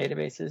familiar with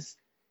databases,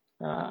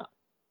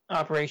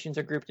 operations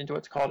are grouped into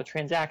what's called a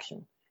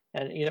transaction,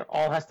 and either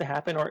all has to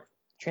happen or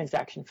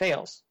transaction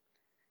fails.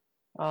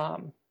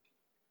 And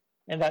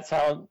that's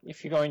how,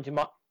 if you're going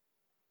to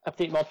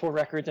update multiple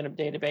records in a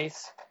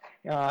database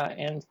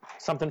and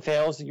something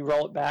fails, you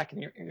roll it back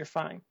and you're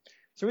fine.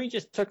 So we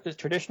just took the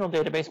traditional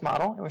database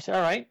model and we said,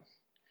 all right,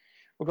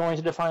 we're going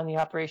to define the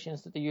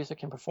operations that the user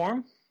can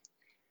perform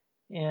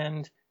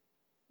and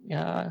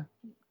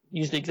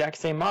use the exact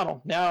same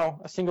model.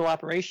 Now, a single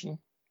operation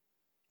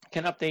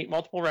can update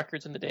multiple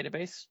records in the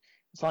database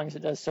as long as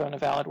it does so in a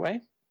valid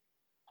way,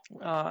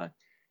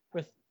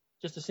 with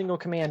just a single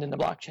command in the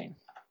blockchain.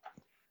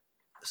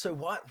 So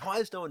why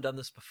has no one done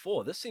this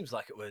before? This seems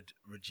like it would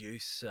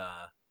reduce.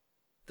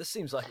 This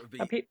seems like it would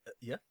be.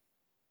 Yeah.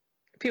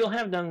 People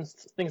have done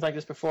things like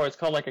this before. It's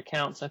called like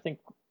accounts. I think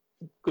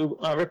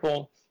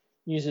Ripple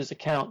uses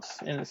accounts,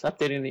 and it's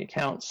updating the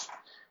accounts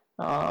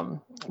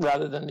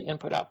rather than the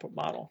input-output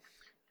model.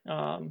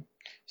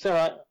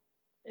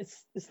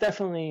 It's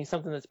definitely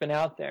something that's been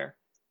out there.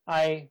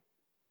 I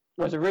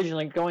was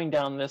originally going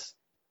down this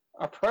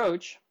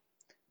approach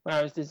when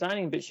I was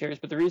designing BitShares,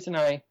 but the reason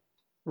I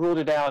ruled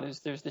it out is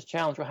there's this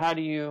challenge. Well, how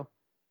do you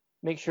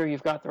make sure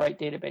you've got the right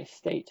database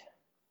state?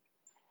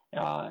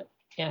 And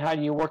how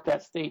do you work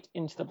that state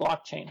into the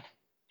blockchain?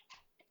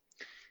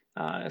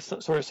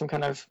 Sort of some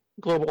kind of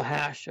global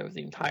hash of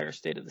the entire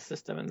state of the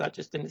system, and that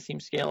just didn't seem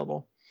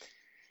scalable.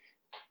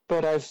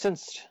 But I've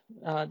since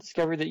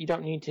discovered that you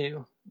don't need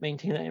to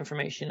maintain that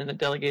information, and the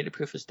delegated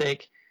proof of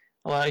stake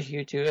allows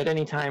you to, at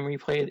any time,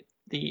 replay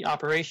the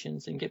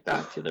operations and get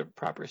back to the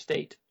proper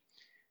state.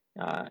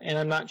 And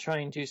I'm not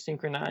trying to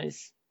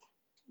synchronize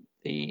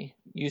the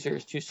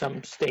users to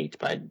some state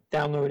by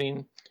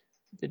downloading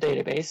the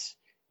database.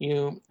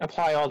 You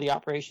apply all the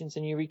operations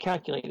and you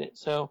recalculate it.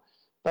 So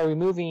by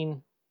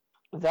removing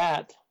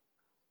that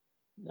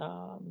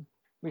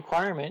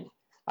requirement,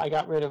 I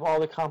got rid of all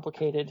the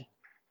complicated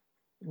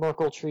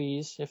Merkle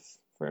trees, if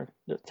for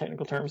the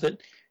technical terms,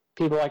 that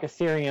people like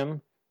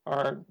Ethereum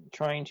are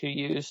trying to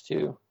use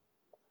to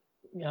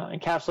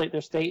encapsulate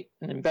their state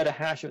and embed a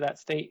hash of that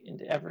state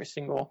into every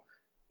single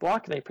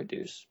block they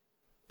produce.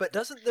 But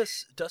doesn't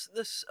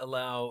this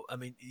allow? I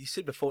mean, you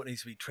said before it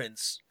needs to be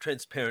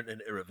transparent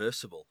and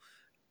irreversible.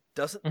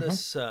 Doesn't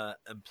this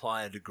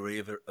imply a degree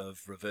of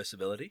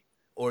reversibility,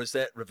 or is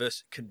that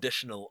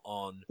conditional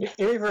on?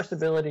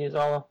 Irreversibility is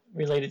all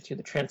related to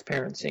the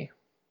transparency.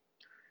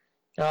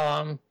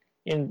 If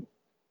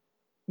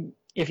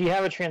you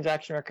have a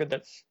transaction record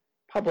that's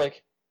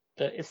public,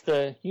 it's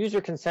the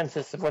user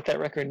consensus of what that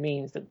record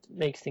means that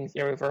makes things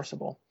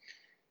irreversible.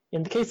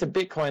 In the case of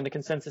Bitcoin, the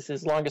consensus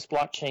is longest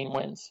blockchain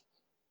wins,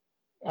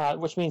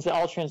 which means that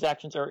all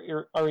transactions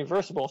are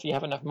reversible if you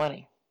have enough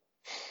money.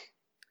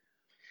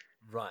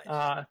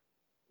 Right.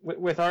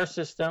 With our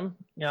system,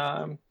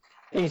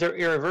 things are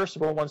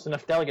irreversible once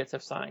enough delegates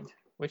have signed,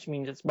 which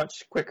means it's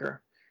much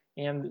quicker.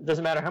 And it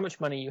doesn't matter how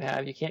much money you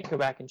have, you can't go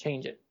back and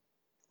change it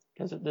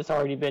because it's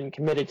already been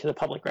committed to the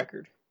public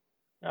record.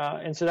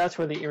 And so that's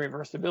where the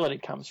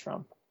irreversibility comes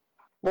from.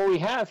 What we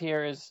have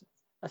here is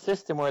a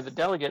system where the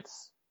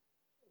delegates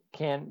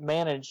can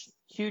manage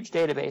huge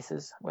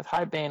databases with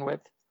high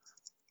bandwidth,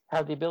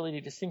 have the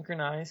ability to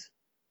synchronize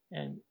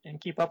and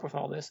keep up with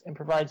all this, and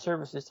provide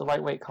services to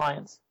lightweight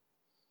clients.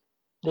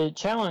 The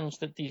challenge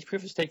that these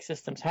proof-of-stake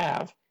systems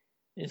have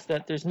is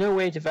that there's no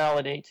way to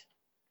validate,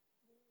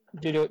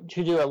 to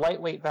do a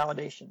lightweight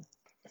validation.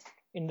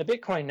 In the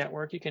Bitcoin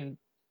network, you can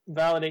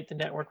validate the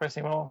network by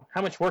saying, well,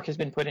 how much work has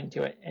been put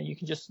into it? And you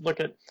can just look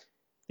at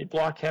the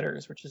block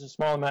headers, which is a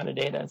small amount of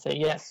data, and say,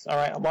 yes, all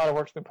right, a lot of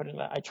work's been put into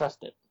that. I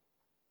trust it.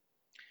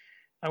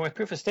 And with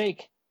proof of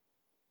stake,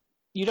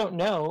 you don't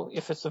know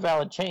if it's a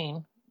valid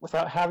chain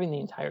without having the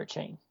entire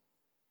chain.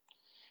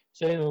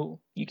 So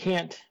you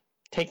can't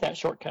take that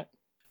shortcut.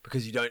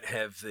 Because you don't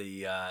have the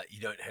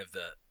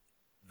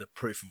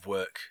proof of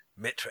work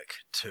metric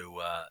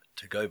to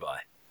go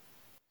by.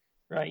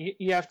 Right,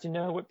 you have to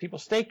know what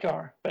people's stake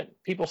are, but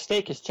people's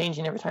stake is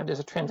changing every time there's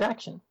a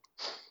transaction.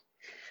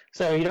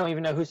 So you don't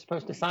even know who's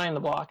supposed to sign the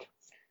block.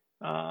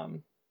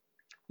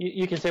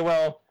 You can say,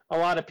 well, a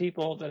lot of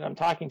people that I'm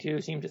talking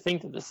to seem to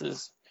think that this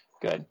is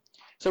good.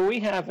 So what we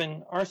have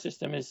in our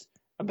system is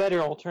a better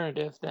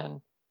alternative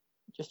than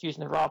just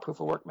using the raw proof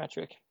of work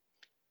metric.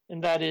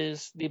 And that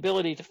is the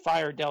ability to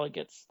fire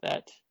delegates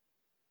that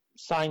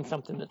sign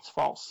something that's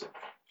false.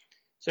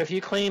 So if you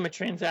claim a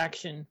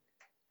transaction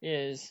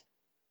is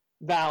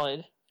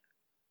valid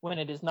when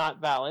it is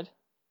not valid,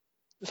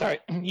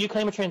 you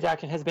claim a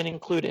transaction has been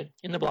included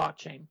in the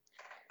blockchain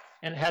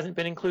and it hasn't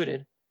been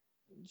included,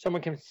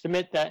 someone can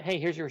submit that, hey,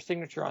 here's your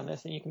signature on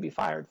this, and you can be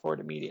fired for it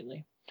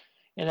immediately.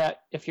 And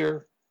that if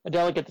you're a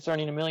delegate that's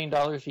earning $1 million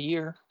a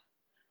year,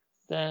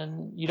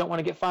 then you don't want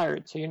to get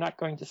fired, so you're not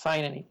going to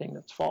sign anything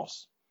that's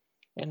false.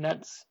 And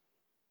that's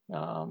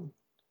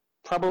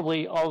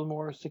probably all the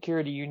more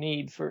security you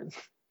need for,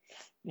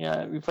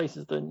 it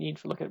replaces the need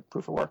for look at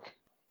proof of work.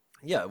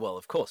 Yeah, well,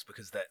 of course,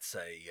 because that's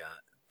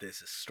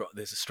there's a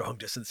strong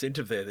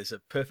disincentive there. There's a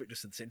perfect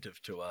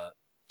disincentive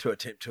to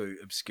attempt to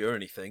obscure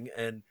anything.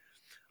 And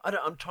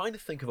I'm trying to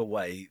think of a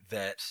way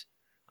that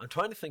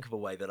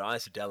I,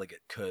 as a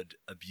delegate, could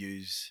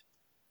abuse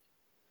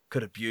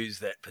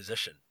that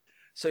position.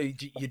 So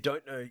you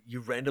don't know. You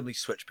randomly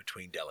switch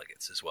between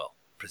delegates as well,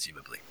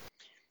 presumably.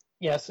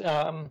 Yes,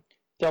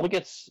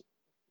 delegates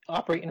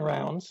operate in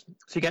rounds.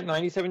 So you got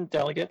 97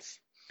 delegates.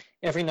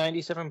 Every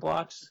 97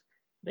 blocks,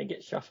 they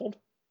get shuffled,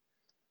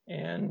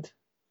 and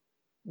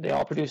they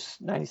all produce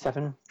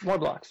 97 more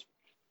blocks.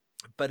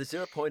 But is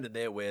there a point in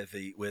there where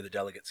the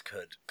delegates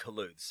could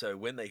collude? So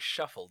when they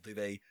shuffle, do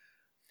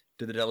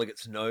the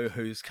delegates know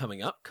who's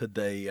coming up? Could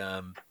they?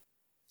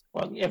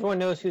 Well, everyone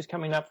knows who's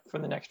coming up for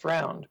the next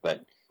round,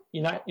 but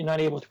you're not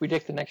able to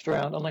predict the next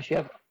round unless you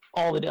have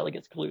all the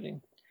delegates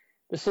colluding.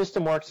 The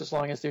system works as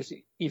long as there's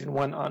even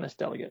one honest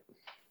delegate.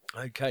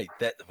 Okay,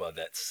 that's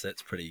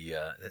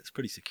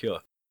pretty secure.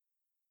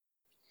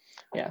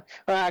 Yeah,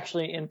 well,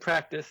 actually, in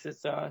practice,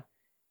 it's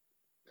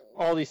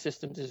all these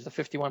systems is a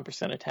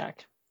 51%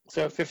 attack.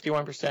 So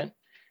 51%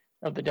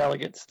 of the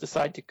delegates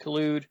decide to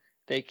collude.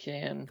 They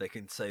can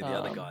say the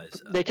other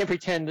guys. They can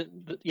pretend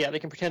they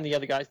can pretend the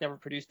other guys never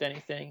produced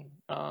anything.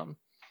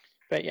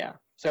 But yeah,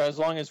 so as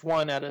long as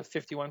 1 out of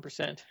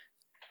 51%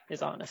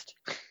 is honest.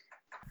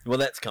 Well,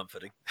 that's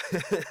comforting.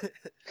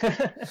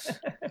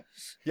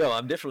 Yo,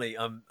 I'm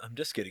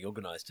just getting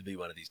organized to be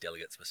one of these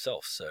delegates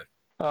myself. So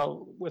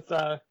with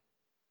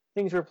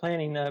things we're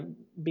planning,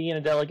 being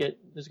a delegate,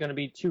 there's going to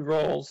be 2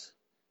 roles.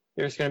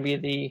 There's going to be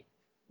the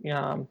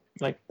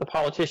like the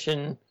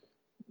politician,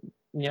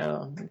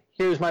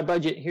 here's my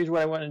budget, here's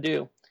what I want to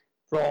do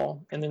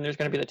role, and then there's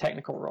going to be the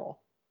technical role.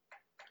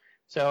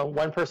 So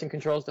one person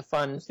controls the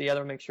funds, the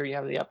other makes sure you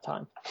have the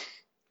uptime.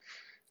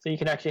 So you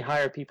can actually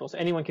hire people. So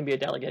anyone can be a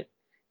delegate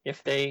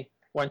if they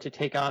want to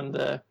take on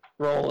the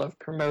role of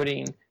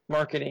promoting,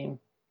 marketing,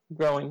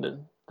 growing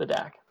the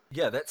DAC.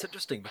 Yeah, that's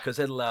interesting because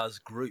it allows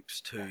groups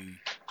to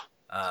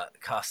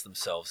cast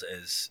themselves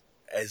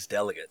as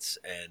delegates,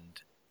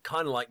 and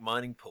kind of like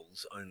mining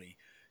pools, only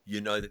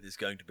you know that there's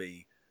going to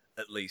be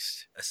at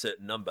least a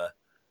certain number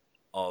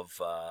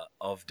of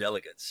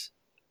delegates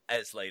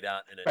as laid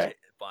out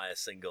by a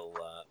single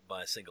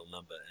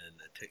number in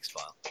a text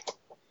file.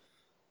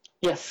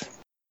 Yes.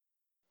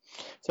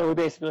 So we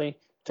basically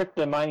took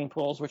the mining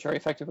pools, which are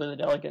effectively the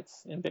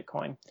delegates in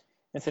Bitcoin,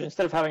 and said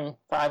instead of having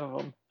 5 of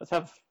them, let's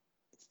have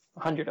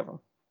 100 of them.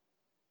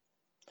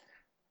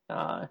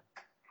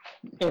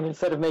 And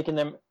instead of making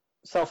them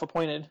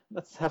self-appointed,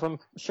 let's have them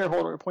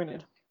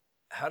shareholder-appointed.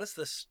 How does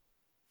this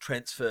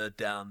transfer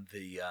down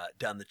the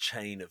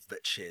chain of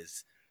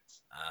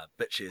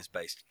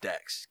BitShares-based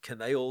DACs? Can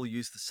they all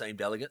use the same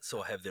delegates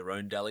or have their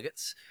own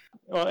delegates?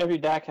 Well, every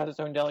DAC has its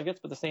own delegates,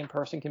 but the same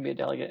person can be a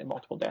delegate in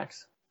multiple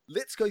DACs.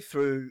 Let's go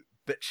through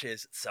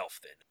BitShares itself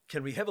then.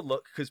 Can we have a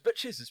look? Because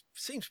BitShares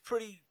seems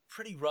pretty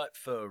ripe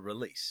for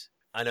release.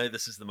 I know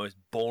this is the most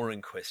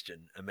boring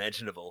question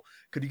imaginable.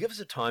 Could you give us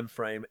a time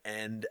frame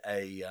and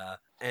a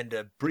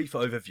brief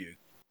overview?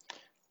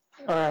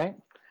 All right.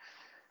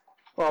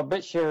 Well,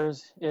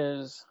 BitShares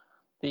is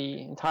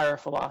the entire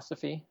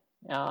philosophy.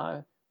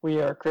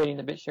 We are creating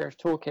the BitShares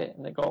toolkit,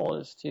 and the goal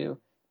is to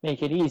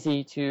make it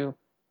easy to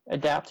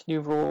adapt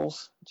new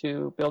rules,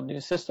 to build new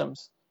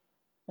systems.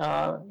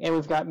 And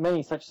we've got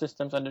many such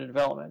systems under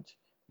development.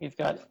 We've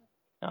got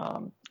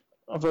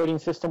a voting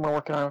system we're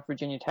working on with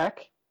Virginia Tech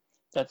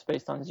that's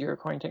based on zero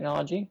coin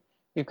technology.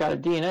 We've got a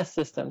DNS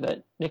system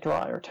that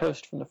Nikolai, or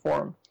Toast from the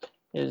forum,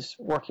 is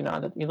working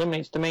on that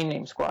eliminates domain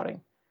name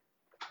squatting.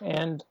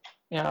 And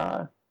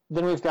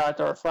then we've got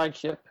our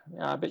flagship,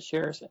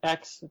 BitShares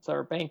X. It's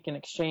our bank and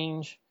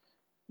exchange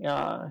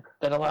that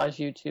allows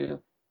you to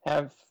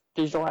have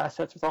digital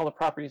assets with all the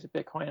properties of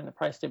Bitcoin and the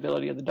price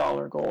stability of the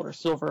dollar, gold, or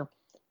silver,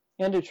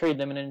 and to trade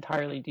them in an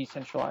entirely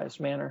decentralized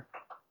manner.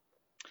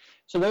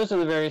 So those are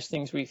the various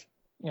things we've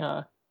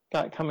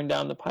got coming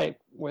down the pipe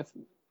with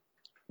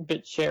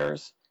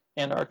BitShares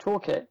and our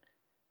toolkit.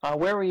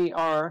 Where we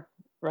are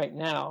right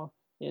now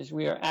is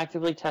we are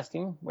actively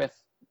testing with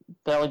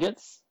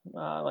delegates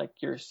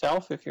like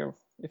yourself, if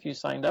you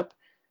signed up,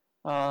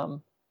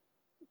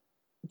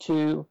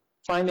 to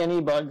find any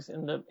bugs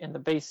in the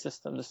base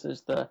system. This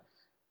is the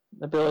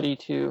ability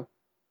to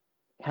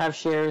have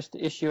shares,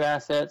 to issue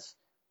assets,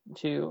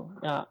 to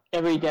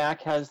every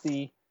DAC has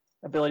the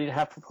ability to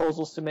have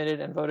proposals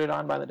submitted and voted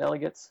on by the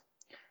delegates.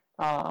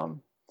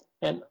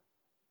 And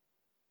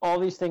all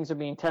these things are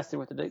being tested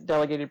with the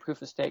delegated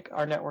proof of stake,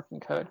 our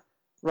networking code,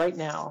 right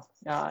now.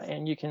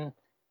 And you can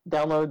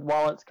download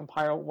wallets,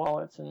 compile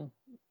wallets, and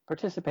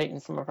participate in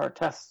some of our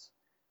tests.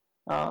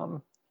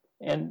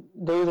 And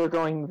those are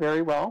going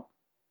very well.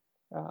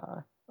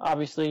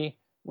 Obviously,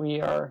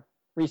 we are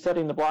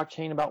resetting the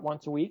blockchain about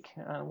once a week.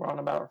 We're on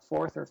about our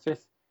fourth or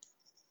fifth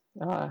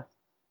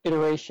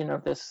iteration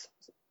of this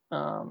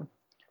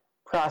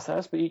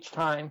process, but each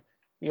time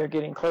we are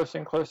getting closer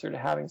and closer to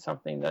having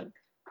something that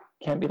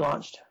can be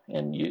launched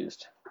and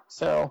used.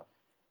 So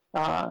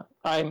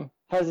I'm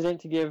hesitant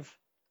to give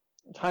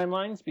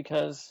timelines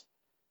because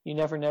you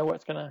never know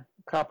what's going to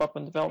crop up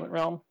in the development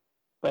realm,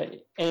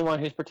 but anyone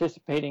who's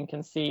participating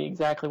can see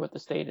exactly what the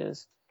state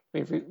is.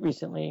 We've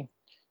recently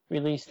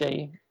released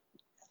a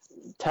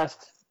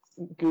test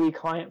GUI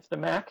client for the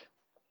Mac,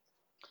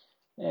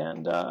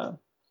 and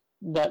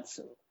that's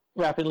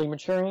rapidly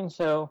maturing,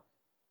 so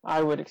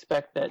I would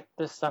expect that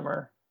this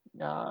summer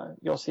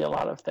you'll see a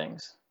lot of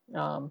things.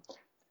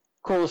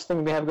 Coolest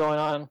thing we have going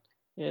on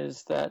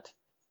is that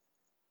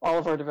all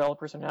of our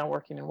developers are now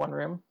working in one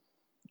room.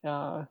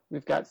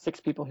 We've got 6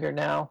 people here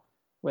now,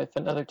 with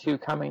another 2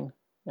 coming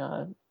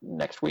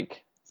next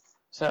week.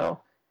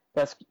 So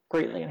that's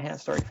greatly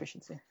enhanced our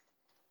efficiency.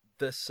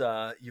 This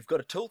you've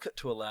got a toolkit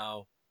to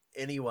allow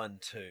anyone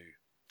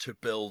to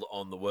build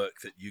on the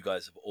work that you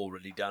guys have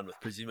already done with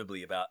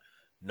presumably about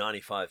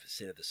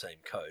 95% of the same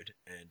code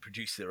and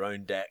produce their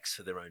own DAX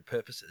for their own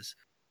purposes.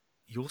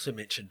 You also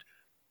mentioned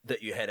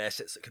that you had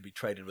assets that could be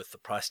traded with the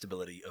price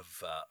stability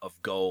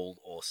of gold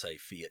or, say,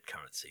 fiat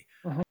currency.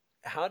 Mm-hmm.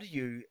 How do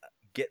you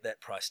get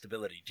that price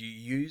stability? Do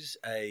you use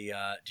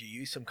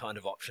some kind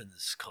of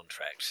options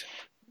contract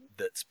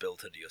that's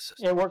built into your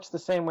system? It works the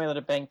same way that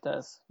a bank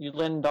does. You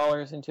lend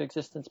dollars into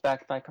existence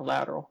backed by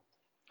collateral.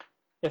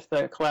 If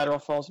the collateral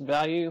falls in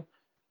value,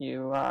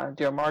 you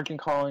do a margin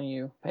call and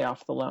you pay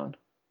off the loan.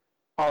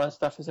 All that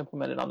stuff is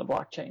implemented on the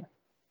blockchain.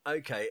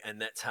 Okay,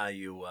 and that's how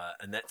you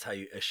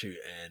issue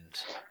and.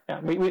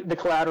 Yeah, the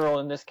collateral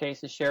in this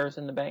case is shares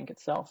in the bank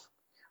itself.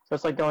 So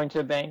it's like going to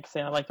a bank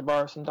saying, "I'd like to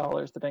borrow some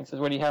dollars." The bank says,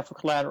 "What do you have for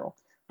collateral?"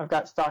 "I've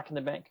got stock in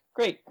the bank."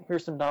 "Great,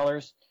 here's some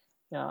dollars."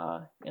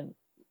 And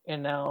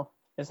now,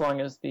 as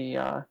long as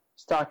the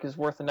stock is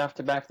worth enough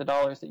to back the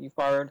dollars that you've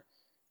borrowed,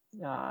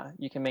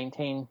 you can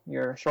maintain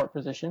your short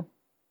position.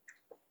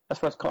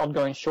 That's what's called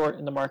going short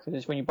in the market,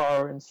 is when you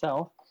borrow and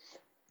sell.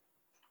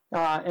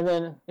 And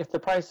then if the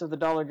price of the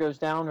dollar goes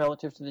down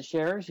relative to the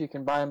shares, you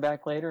can buy them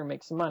back later and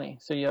make some money.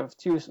 So you have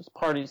 2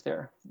 parties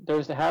there.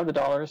 Those that have the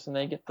dollars, and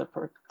they get the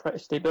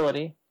price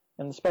stability,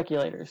 and the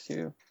speculators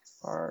who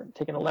are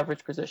taking a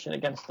leverage position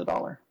against the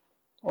dollar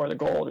or the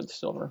gold or the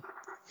silver.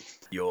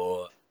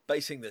 You're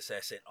basing this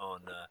asset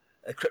on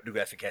a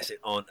cryptographic asset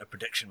on a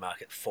prediction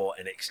market for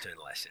an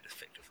external asset,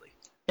 effectively.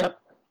 Yep.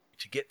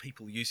 To get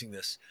people using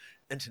this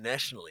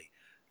internationally,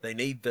 they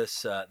need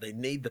this. They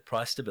need the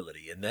price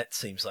stability, and that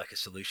seems like a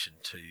solution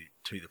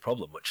to the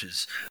problem, which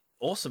is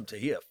awesome to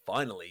hear.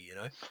 Finally,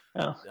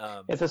 Yeah.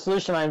 It's a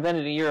solution I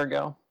invented a year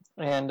ago,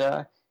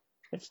 and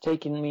it's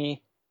taken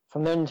me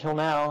from then until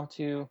now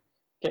to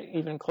get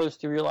even close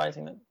to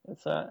realizing that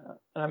it's an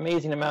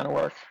amazing amount of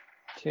work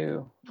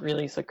to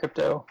release a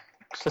crypto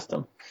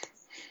system.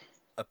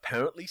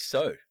 Apparently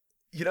so.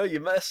 You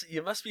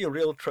must be a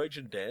real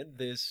Trojan, Dan.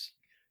 There's.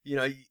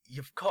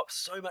 You've copped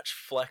so much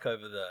flack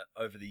over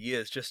the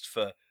years just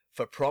for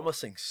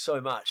promising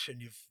so much,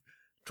 and you've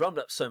drummed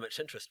up so much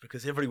interest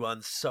because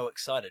everyone's so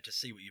excited to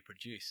see what you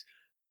produce.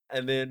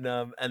 And then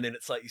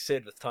it's like you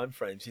said, with time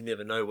frames, you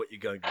never know what you're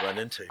going to run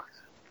into.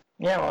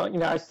 Yeah,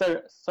 well, I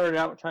started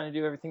out trying to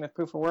do everything with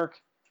proof of work,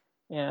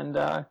 and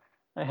I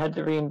had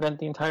to reinvent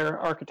the entire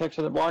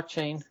architecture of the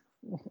blockchain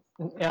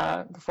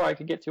before I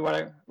could get to what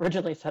I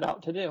originally set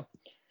out to do.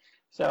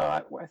 So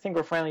I think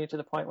we're finally to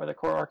the point where the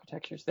core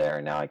architecture is there,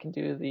 and now I can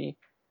do the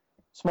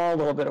small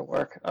little bit of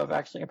work of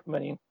actually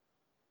implementing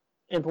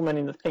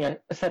the thing I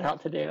set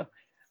out to do,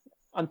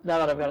 now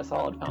that I've got a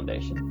solid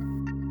foundation.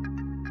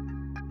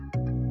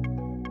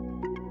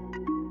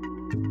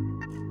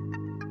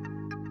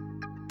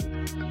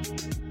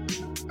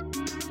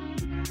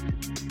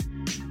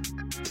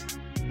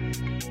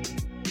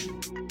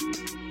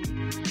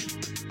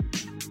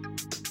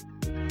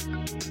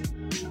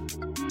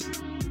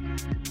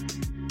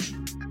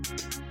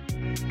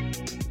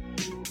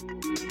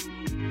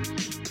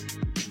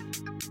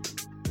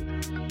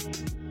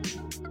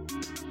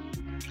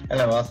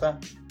 Hello, Arthur.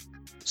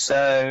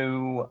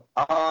 So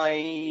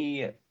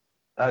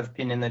I've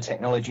been in the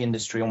technology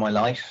industry all my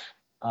life.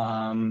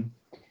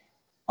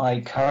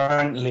 I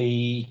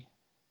currently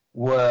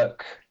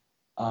work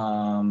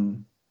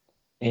in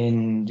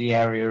the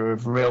area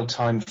of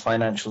real-time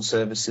financial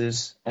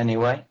services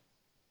anyway.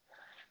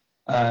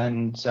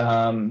 And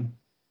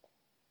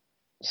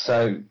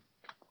so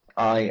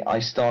I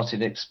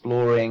started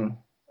exploring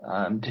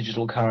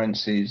digital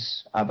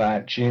currencies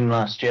about June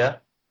last year.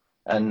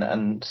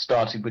 And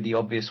started with the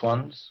obvious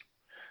ones,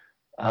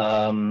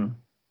 and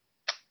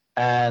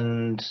got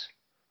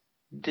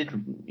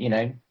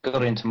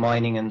into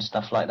mining and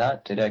stuff like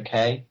that, did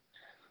okay,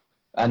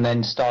 and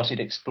then started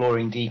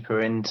exploring deeper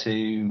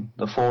into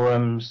the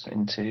forums,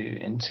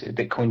 into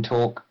Bitcoin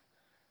Talk,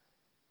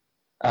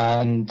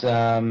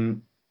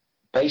 and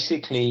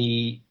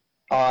basically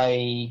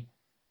I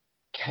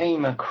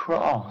came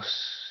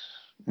across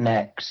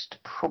Next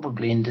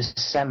probably in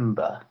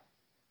December.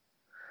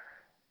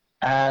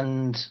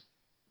 And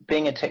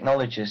being a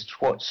technologist,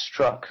 what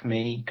struck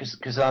me,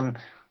 because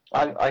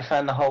I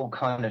found the whole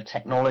kind of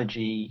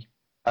technology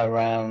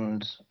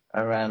around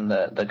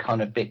the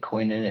kind of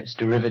Bitcoin and its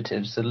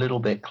derivatives a little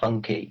bit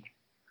clunky,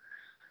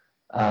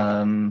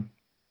 and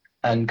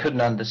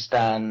couldn't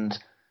understand,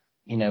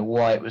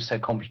 why it was so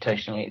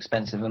computationally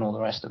expensive and all the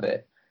rest of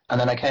it. And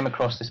then I came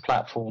across this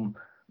platform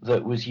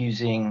that was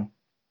using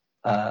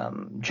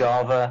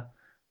Java,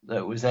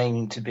 that was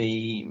aiming to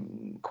be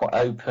quite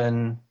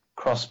open,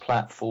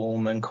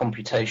 cross-platform and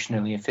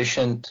computationally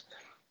efficient,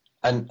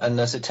 and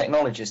as a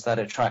technologist that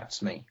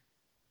attracts me,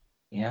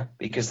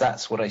 because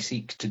that's what I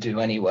seek to do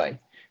anyway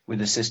with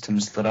the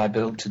systems that I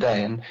build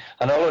today, and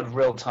a lot of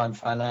real-time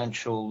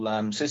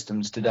financial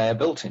systems today are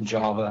built in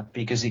Java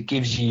because it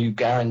gives you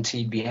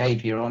guaranteed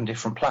behavior on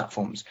different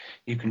platforms.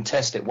 You can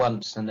test it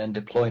once and then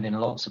deploy it in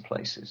lots of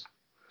places,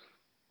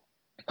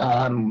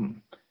 so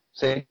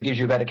it gives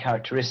you a better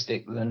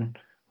characteristic than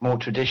more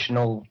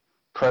traditional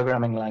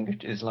programming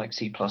languages like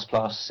C++,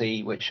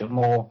 C, which are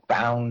more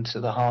bound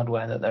to the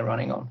hardware that they're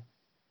running on.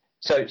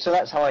 So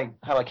that's how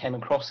I came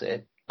across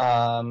it.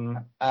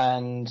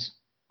 And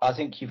I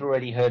think you've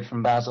already heard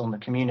from Basil in the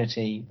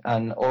community,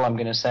 and all I'm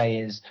going to say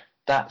is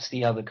that's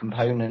the other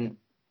component.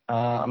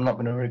 I'm not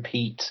going to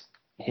repeat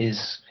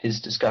his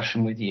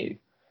discussion with you.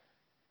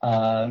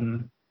 I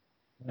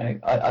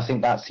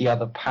think that's the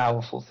other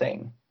powerful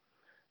thing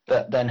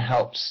that then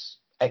helps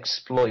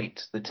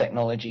exploit the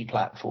technology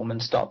platform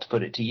and start to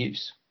put it to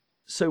use.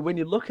 So when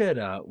you look at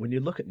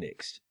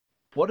Next,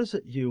 what is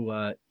it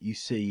you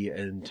see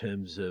in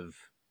terms of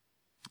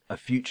a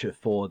future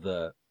for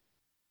the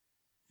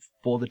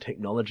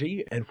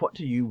technology, and what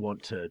do you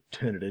want to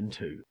turn it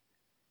into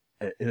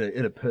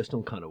in a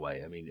personal kind of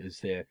way? I mean,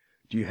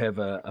 do you have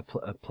a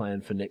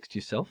plan for Next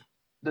yourself?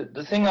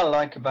 The thing I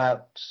like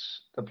about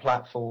the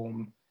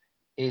platform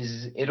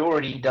is it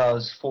already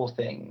does four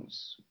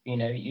things.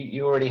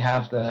 You already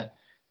have the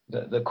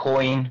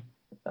coin,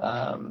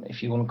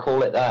 if you want to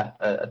call it that,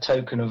 a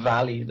token of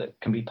value that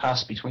can be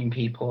passed between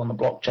people on the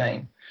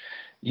blockchain.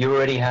 You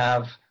already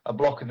have a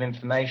block of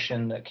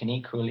information that can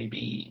equally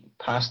be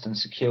passed and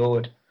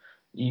secured.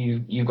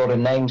 You've got a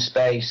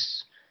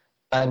namespace,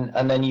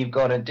 and then you've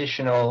got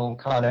additional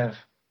kind of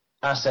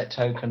asset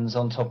tokens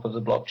on top of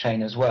the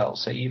blockchain as well.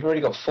 So you've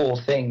already got four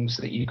things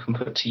that you can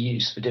put to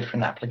use for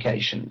different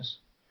applications.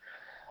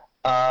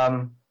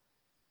 And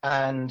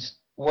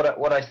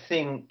what I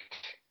think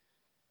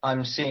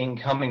I'm seeing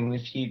coming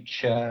with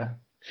future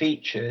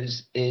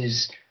features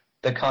is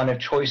the kind of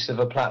choice of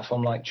a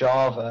platform like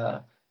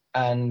Java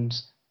and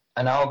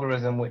an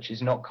algorithm which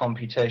is not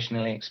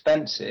computationally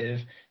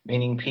expensive,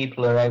 meaning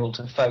people are able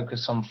to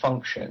focus on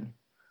function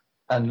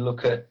and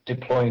look at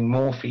deploying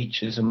more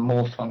features and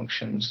more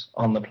functions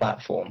on the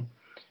platform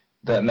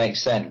that make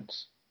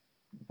sense,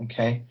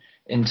 okay,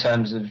 in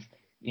terms of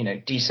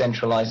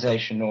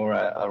decentralization or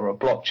a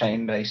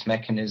blockchain-based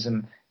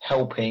mechanism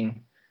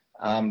helping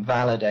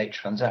validate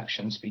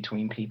transactions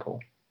between people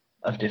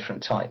of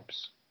different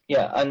types.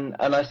 Yeah, and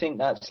I think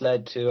that's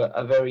led to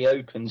a very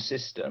open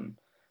system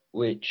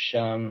which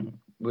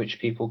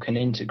people can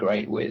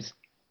integrate with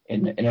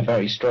in a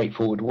very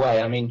straightforward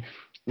way. I mean,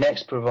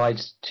 Next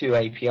provides two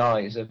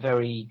APIs, a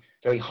very,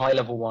 very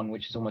high-level one,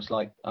 which is almost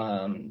like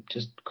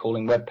just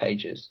calling web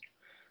pages,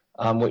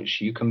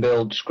 which you can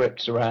build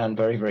scripts around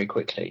very, very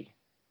quickly.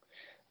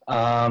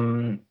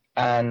 And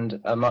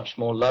a much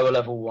more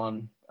lower-level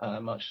one,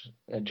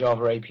 a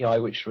Java API,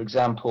 which, for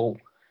example,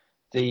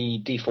 the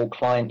default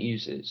client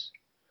uses.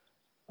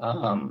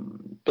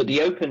 But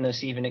the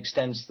openness even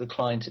extends to the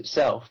client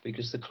itself,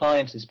 because the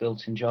client is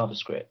built in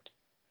JavaScript,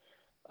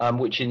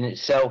 which in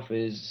itself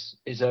is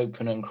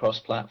open and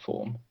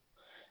cross-platform.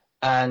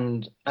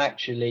 And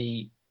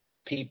actually,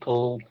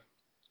 people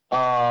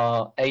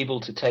are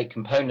able to take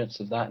components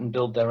of that and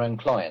build their own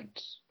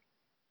clients,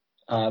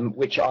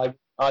 which I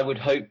would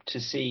hope to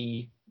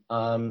see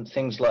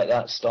things like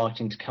that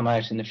starting to come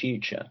out in the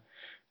future.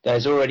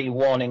 There's already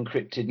one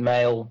encrypted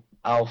mail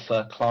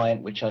alpha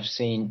client which I've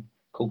seen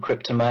called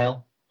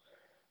CryptoMail.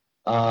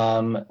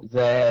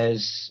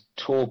 There's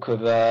talk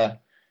of we've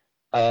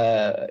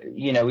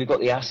got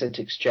the asset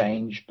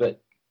exchange,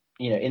 but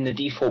in the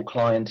default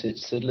client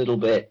it's a little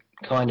bit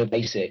kind of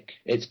basic.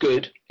 It's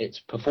good, it's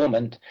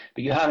performant,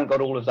 but you haven't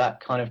got all of that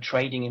kind of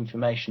trading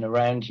information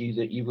around you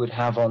that you would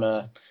have on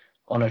a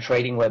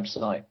trading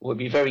website. It would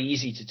be very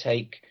easy to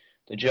take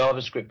the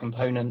JavaScript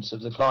components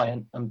of the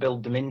client and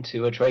build them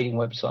into a trading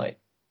website.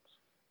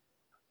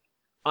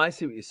 I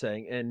see what you're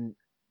saying, and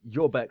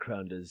your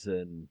background is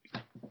in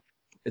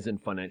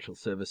financial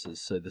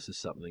services, so this is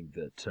something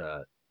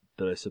that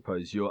I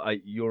suppose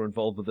you're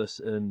involved with this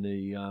in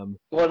the.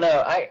 Well,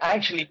 no, I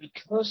actually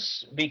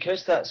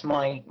because that's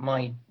my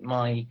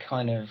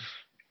kind of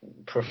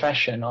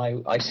profession.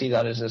 I see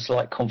that as a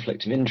slight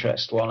conflict of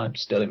interest while I'm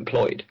still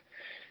employed.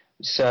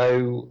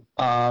 So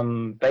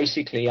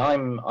basically,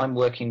 I'm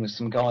working with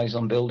some guys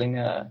on building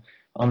a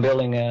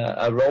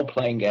role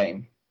playing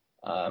game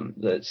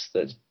that's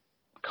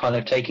kind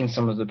of taking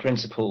some of the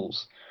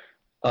principles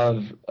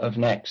of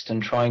Next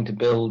and trying to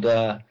build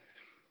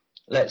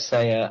let's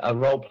say a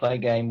role play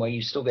game where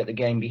you still get the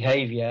game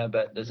behavior,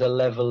 but there's a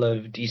level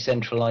of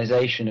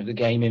decentralization of the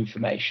game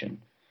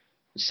information.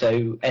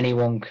 So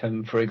anyone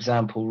can, for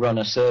example, run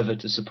a server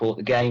to support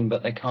the game,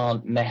 but they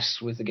can't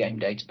mess with the game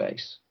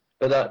database.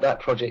 But that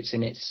project's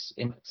in its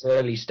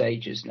early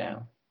stages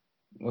now.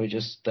 We're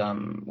just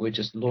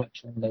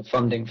launching the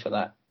funding for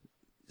that.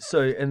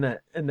 So in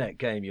that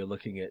game, you're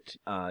looking at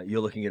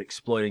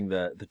exploiting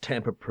the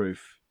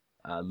tamper-proof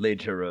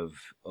ledger of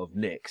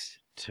Next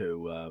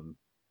to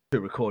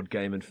record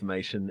game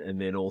information,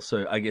 and then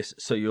also, I guess,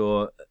 so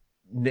your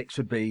Next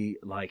would be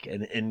like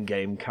an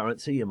in-game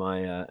currency. Am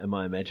I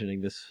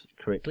imagining this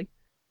correctly?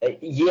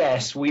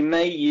 Yes, we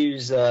may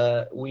use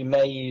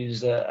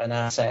an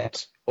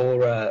asset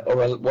or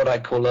what I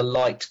call a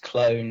light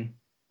clone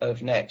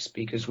of Next,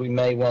 because we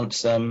may want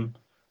some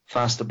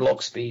faster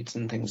block speeds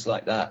and things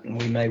like that, and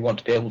we may want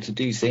to be able to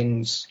do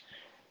things,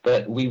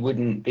 but we would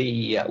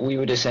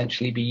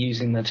essentially be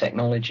using the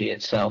technology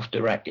itself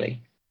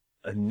directly.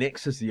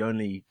 Next is the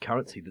only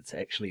currency that's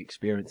actually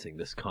experiencing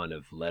this kind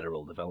of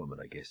lateral development,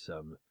 I guess.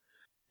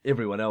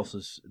 Everyone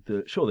else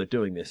they're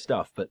doing their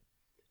stuff, but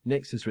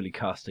Next is really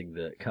casting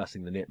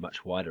the net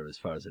much wider as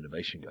far as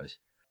innovation goes.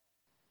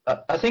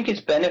 I think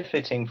it's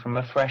benefiting from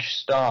a fresh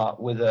start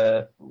with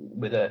a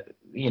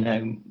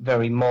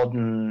very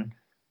modern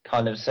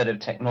kind of set of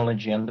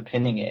technology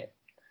underpinning it.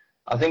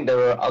 I think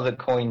there are other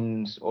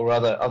coins or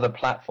other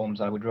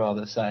platforms, I would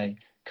rather say,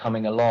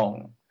 coming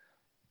along,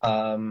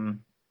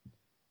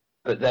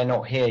 but they're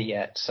not here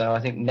yet. So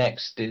I think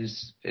Next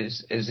is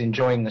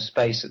enjoying the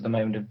space at the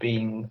moment of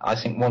being, I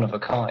think, one of a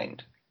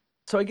kind.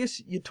 So I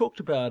guess you talked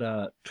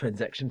about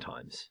transaction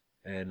times,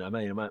 and I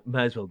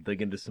may as well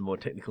dig into some more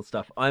technical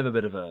stuff. I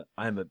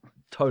am a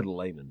total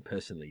layman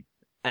personally.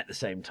 At the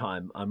same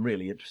time, I'm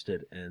really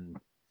interested in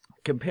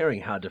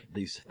comparing how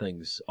these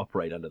things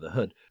operate under the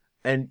hood.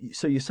 And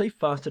so you say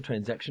faster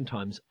transaction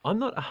times. I'm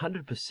not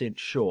 100%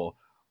 sure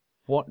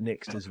what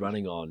Next is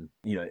running on,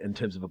 in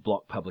terms of a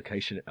block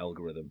publication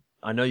algorithm.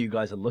 I know you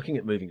guys are looking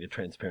at moving to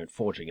transparent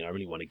forging, and I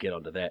really want to get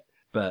onto that.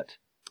 But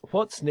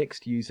what's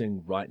Next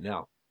using right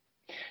now?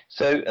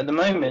 So at the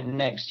moment,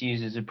 Next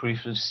uses a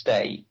proof of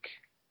stake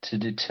to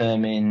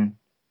determine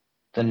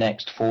the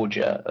next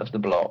forger of the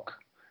block.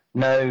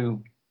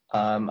 And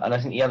I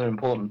think the other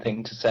important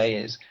thing to say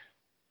is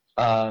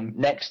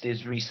Next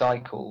is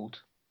recycled.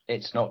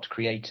 It's not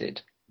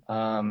created.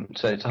 So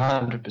it's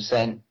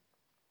 100%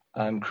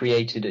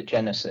 created at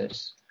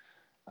Genesis.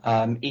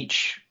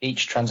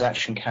 Each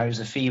transaction carries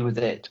a fee with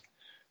it,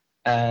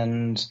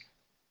 and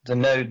the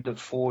node that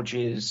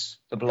forges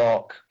the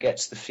block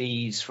gets the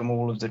fees from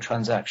all of the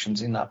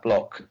transactions in that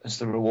block as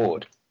the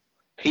reward.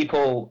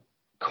 People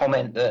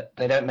comment that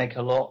they don't make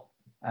a lot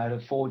out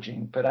of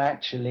forging, but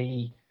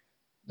actually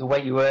the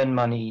way you earn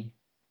money,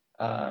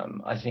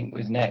 I think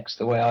with Next,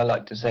 the way I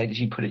like to say it is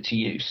you put it to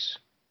use.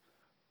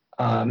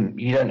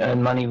 You don't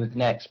earn money with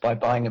Next by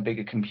buying a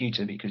bigger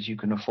computer because you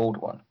can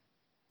afford one.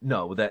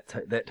 No, well,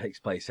 that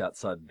takes place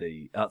outside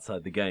the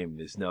game.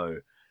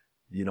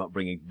 You're not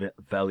bringing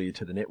value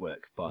to the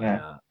network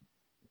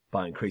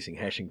by increasing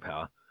hashing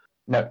power.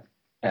 No,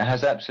 it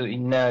has absolutely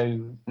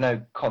no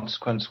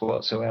consequence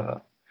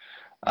whatsoever.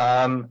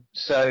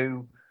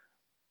 So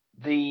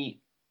the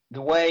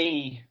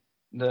way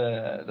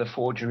the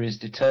forger is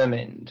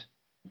determined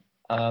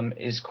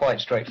is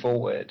quite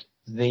straightforward.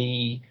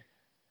 The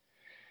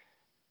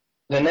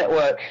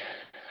network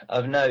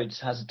of nodes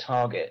has a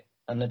target,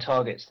 and the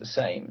target's the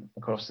same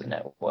across the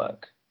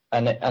network,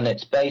 and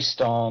it's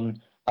based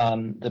on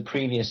the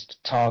previous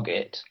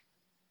target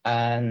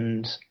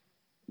and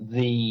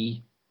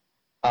the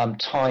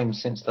time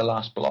since the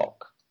last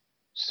block.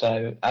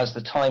 So as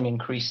the time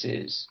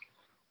increases,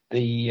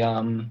 the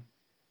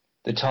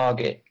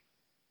target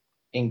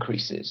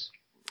increases.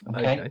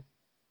 Okay.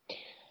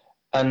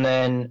 And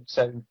then,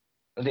 so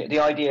the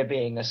idea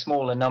being a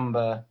smaller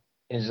number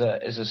is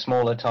a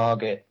smaller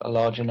target, a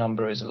larger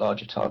number is a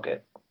larger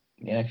target.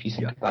 You know, if you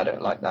think about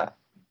it like that.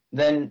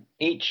 Then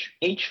each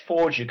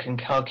forger can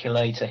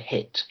calculate a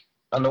hit.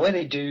 And the way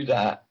they do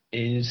that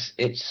is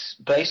it's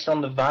based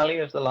on the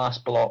value of the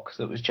last block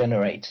that was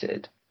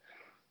generated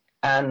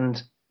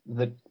and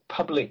the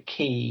public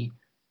key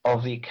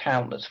of the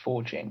account that's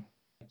forging.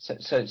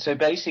 So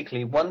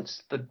basically,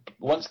 once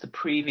the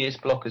previous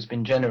block has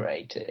been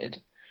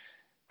generated,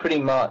 pretty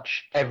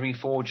much every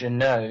forger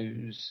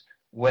knows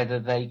whether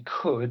they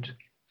could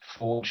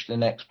forge the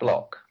next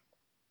block,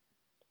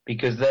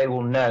 because they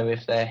will know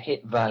if their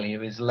hit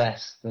value is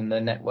less than the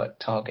network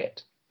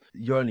target.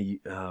 You're only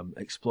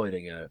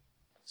exploiting a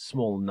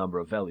small number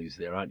of values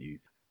there, aren't you?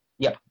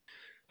 Yeah,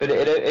 but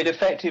it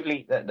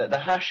effectively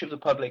the hash of the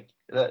public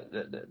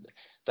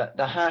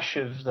the hash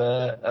of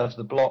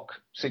the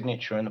block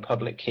signature and the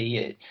public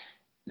key.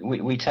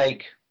 We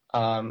take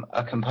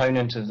a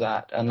component of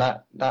that, and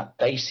that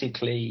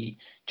basically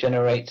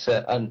generates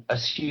a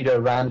pseudo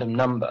random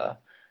number,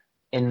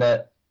 in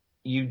that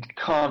you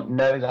can't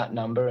know that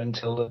number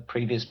until the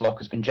previous block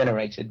has been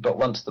generated, but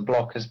once the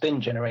block has been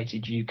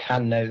generated, you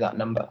can know that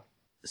number.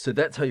 So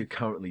that's how you're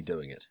currently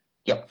doing it.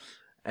 Yep.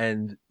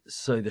 And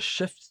so the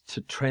shift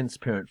to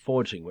transparent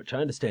forging, which I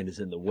understand is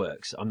in the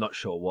works, I'm not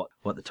sure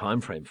what the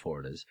time frame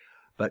for it is,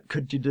 but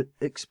could you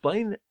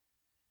explain,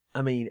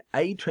 I mean,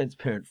 A,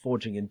 transparent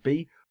forging, and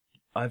B,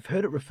 I've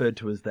heard it referred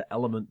to as the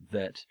element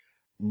that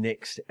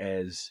next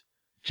as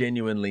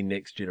genuinely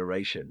next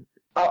generation.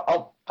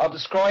 I'll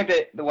describe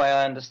it the way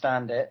I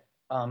understand it.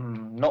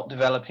 Not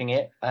developing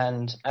it,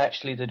 and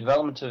actually the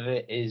development of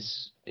it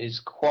is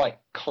quite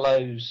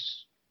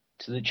close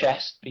to the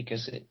chest,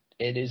 because it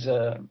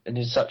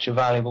is such a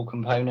valuable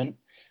component,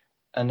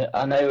 and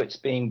I know it's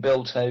being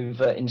built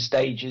in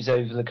stages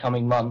over the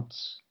coming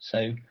months.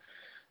 So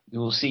you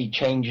will see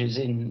changes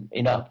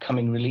in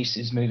upcoming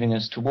releases moving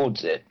us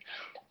towards it,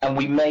 and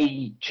we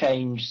may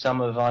change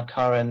some of our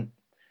current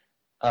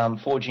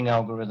forging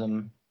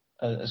algorithm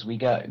as we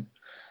go.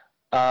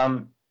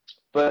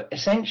 But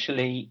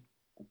essentially,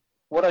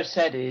 what I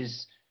said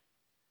is,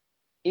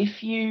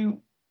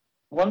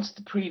 once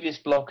the previous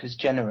block is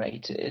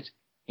generated,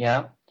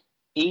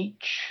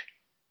 each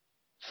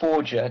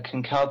forger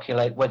can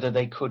calculate whether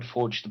they could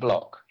forge the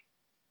block.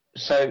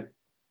 So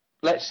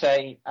let's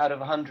say out of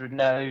 100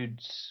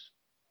 nodes,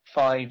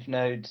 5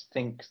 nodes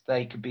think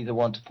they could be the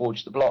one to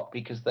forge the block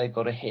because they've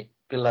got a hit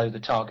below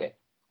the target.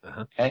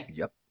 Okay?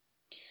 Yep.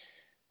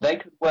 They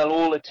could well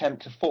all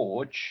attempt to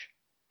forge,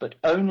 but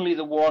only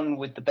the one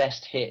with the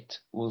best hit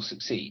will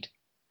succeed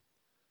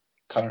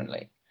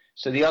currently.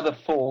 So the other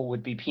 4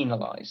 would be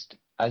penalized,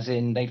 as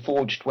in they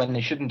forged when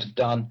they shouldn't have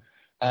done,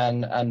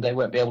 and they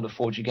won't be able to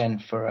forge again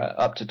for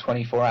up to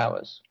 24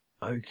 hours.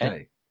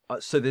 Okay.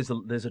 So there's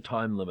a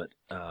time limit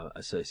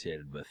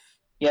associated with.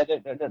 Yeah,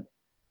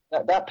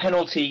 that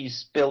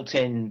penalty's built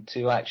in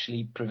to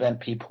actually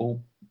prevent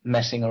people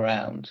messing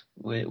around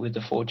with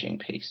the forging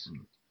piece.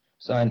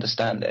 So I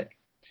understand it.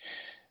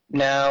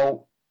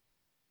 Now,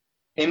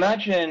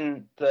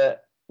 imagine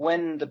that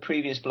when the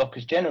previous block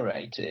is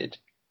generated,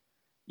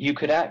 you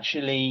could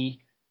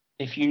actually,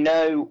 if you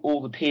know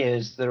all the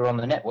peers that are on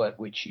the network,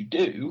 which you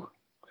do,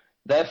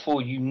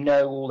 therefore you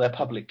know all their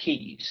public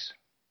keys.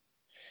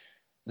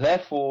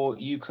 Therefore,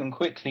 you can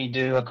quickly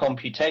do a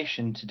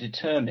computation to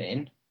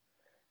determine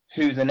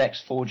who the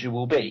next forger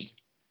will be.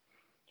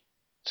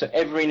 So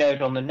every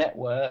node on the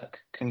network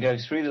can go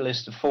through the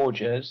list of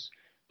forgers,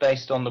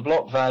 based on the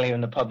block value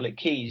and the public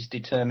keys,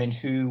 determine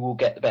who will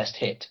get the best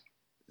hit.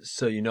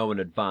 So you know in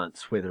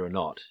advance whether or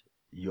not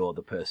you're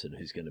the person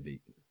who's going to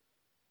be.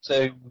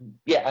 So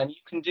yeah, and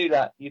you can do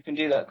that. You can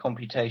do that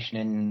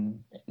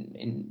computation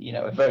in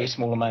a very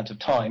small amount of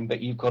time,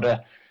 but you've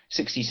got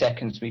 60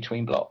 seconds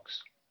between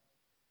blocks.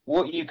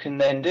 What you can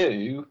then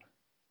do,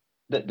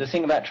 the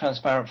thing about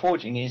transparent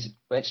forging is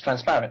it's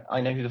transparent.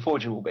 I know who the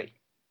forger will be.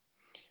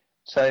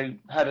 So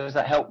how does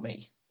that help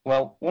me?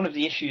 Well, one of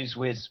the issues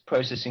with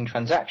processing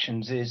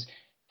transactions is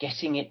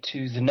getting it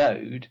to the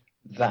node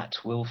that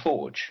will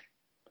forge.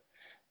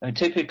 And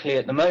typically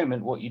at the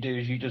moment, what you do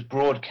is you just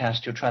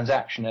broadcast your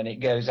transaction and it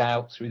goes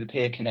out through the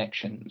peer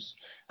connections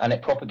and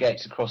it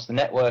propagates across the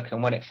network,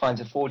 and when it finds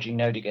a forging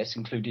node, it gets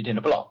included in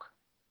a block.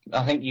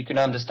 I think you can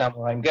understand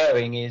where I'm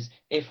going is,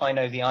 if I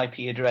know the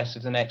IP address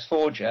of the next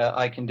forger,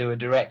 I can do a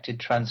directed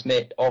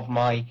transmit of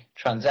my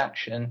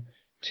transaction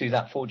to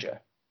that forger.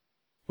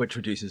 Which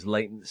reduces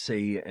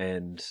latency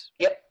and...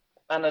 Yep,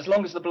 and as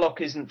long as the block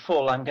isn't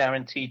full, I'm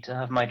guaranteed to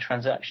have my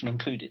transaction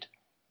included.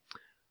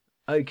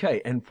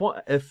 Okay, and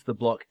what if the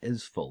block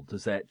is full?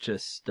 Does that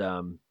just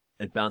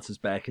it bounces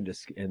back and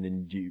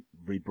then you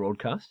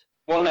rebroadcast?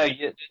 Well, no,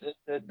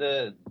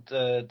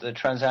 the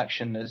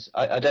transaction is.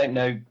 I don't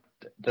know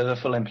the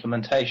full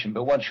implementation,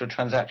 but once your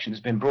transaction has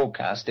been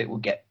broadcast, it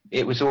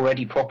was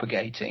already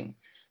propagating,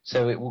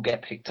 so it will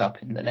get picked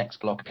up in the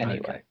next block anyway.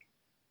 Okay.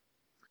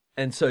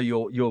 And so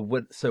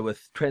so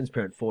with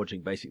transparent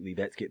forging, basically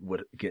that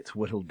gets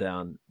whittled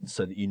down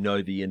so that you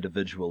know the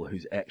individual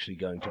who's actually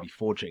going to be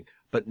forging,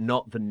 but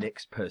not the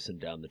next person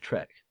down the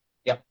track.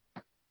 Yep.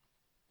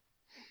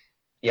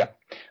 Yeah,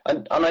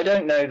 and I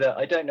don't know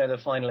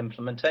the final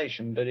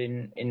implementation, but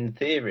in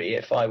theory,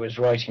 if I was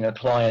writing a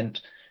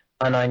client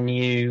and I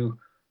knew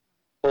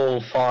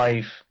all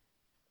 5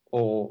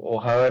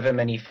 or however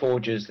many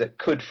forgers that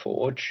could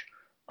forge,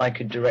 I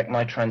could direct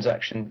my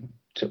transaction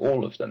to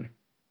all of them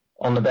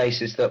on the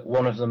basis that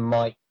one of them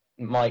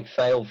might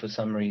fail for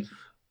some reason,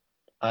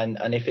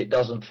 and if it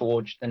doesn't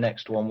forge, the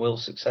next one will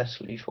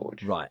successfully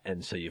forge. Right,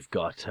 and so you've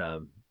got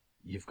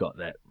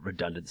that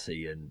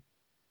redundancy and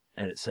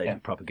it's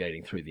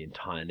propagating through the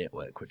entire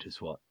network, which is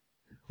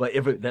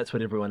that's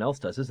what everyone else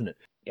does, isn't it?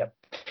 Yep.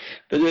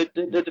 But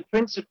the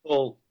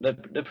principle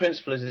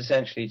is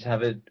essentially to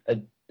have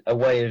a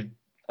way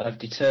of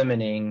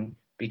determining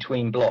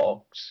between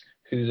blocks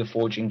who the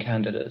forging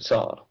candidates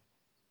are.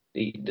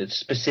 The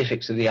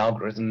specifics of the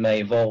algorithm may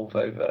evolve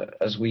over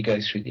as we go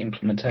through the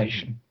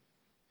implementation.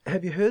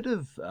 Have you heard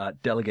of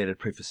delegated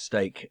proof of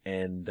stake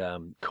and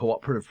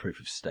cooperative proof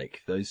of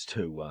stake? Those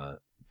two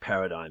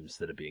paradigms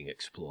that are being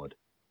explored.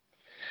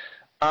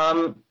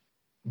 Do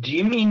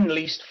you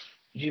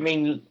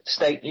mean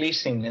stake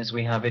leasing as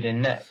we have it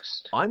in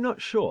Next? I'm not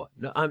sure.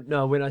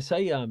 No, when I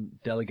say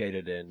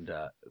delegated and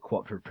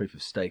cooperative proof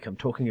of stake, I'm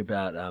talking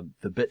about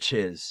the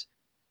BitShares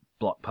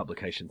block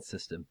publication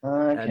system.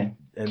 Okay.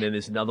 And then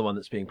there's another one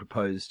that's being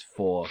proposed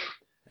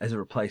as a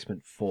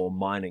replacement for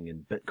mining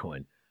in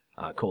Bitcoin,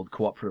 called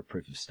cooperative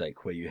proof of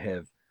stake, where you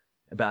have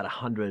about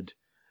 100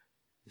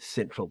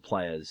 central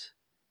players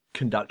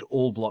conduct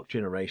all block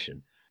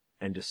generation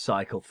and just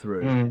cycle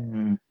through.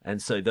 Mm-hmm.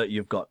 And so that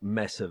you've got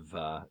massive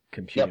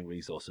computing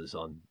resources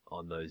on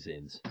those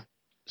ends.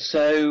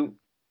 So,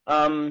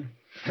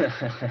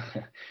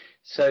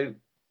 so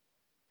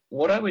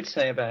what I would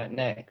say about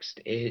Next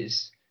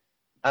is,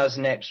 as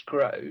Next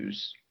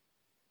grows,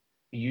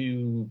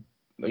 you've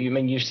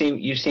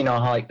seen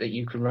our hype that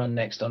you can run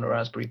Next on a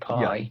Raspberry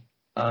Pi.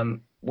 Yeah.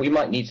 We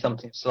might need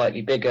something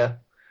slightly bigger,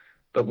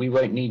 but we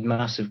won't need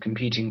massive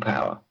computing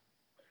power.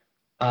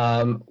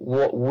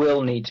 What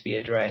will need to be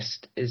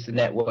addressed is the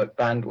network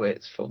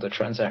bandwidth for the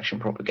transaction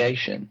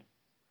propagation.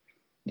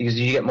 Because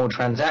as you get more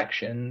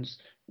transactions,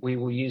 we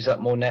will use up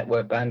more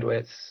network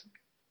bandwidth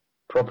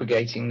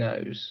propagating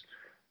those,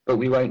 but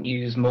we won't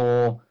use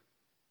more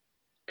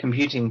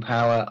computing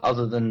power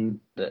other than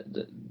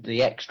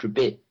the extra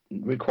bit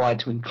required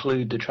to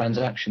include the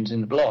transactions in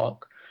the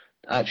block.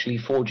 Actually,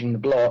 forging the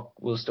block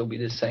will still be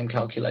the same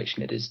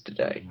calculation it is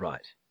today.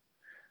 Right.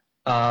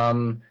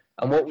 And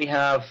what we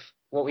have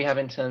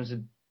in terms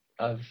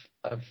of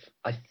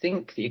I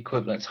think the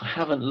equivalents, I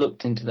haven't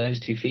looked into those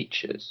two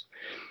features,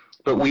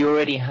 but we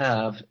already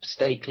have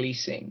stake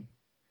leasing.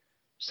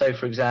 So,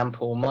 for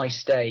example, my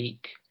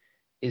stake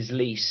is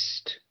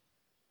leased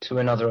to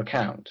another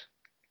account.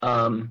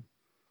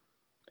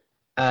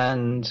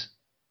 And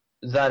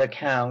that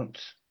account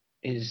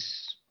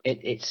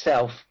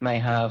itself may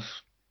have,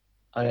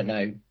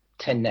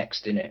 10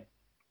 Next in it,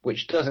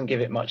 which doesn't give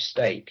it much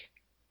stake,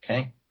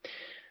 okay?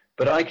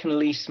 But I can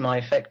lease my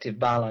effective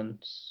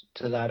balance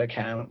to that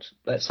account.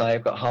 Let's say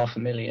I've got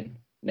 500,000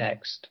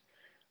 Next.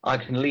 I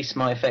can lease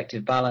my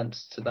effective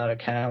balance to that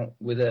account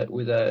with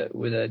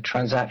a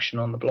transaction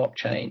on the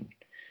blockchain,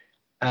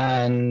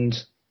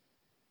 and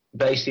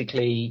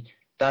basically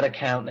that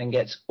account then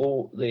gets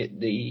all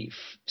the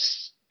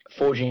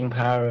forging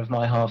power of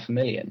my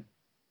 500,000.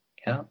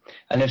 Yeah,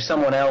 and if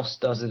someone else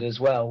does it as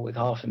well with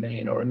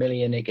 500,000 or 1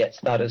 million, it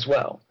gets that as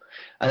well.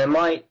 And then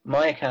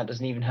my account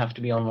doesn't even have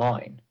to be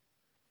online.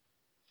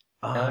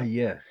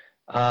 Yeah.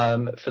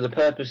 For the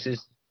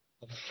purposes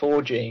of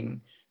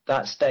forging,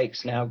 that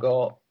stake's now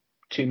got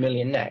 2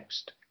 million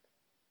Next.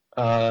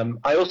 I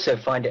also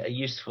find it a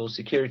useful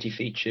security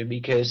feature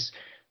because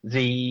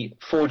the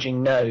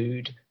forging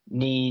node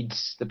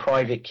needs the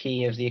private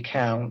key of the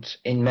account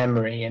in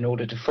memory in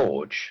order to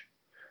forge.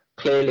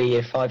 Clearly,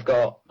 if I've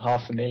got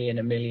 500,000,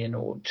 1 million,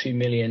 or 2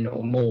 million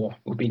or more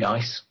would be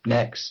nice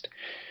Next,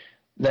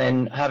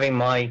 then having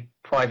my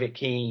private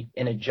key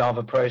in a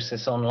Java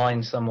process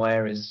online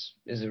somewhere is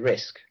a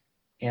risk.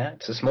 Yeah,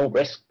 it's a small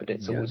risk, but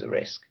it's always a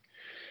risk.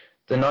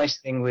 The nice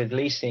thing with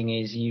leasing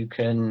is you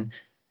can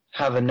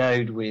have a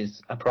node with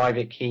a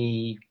private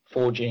key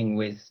forging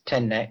with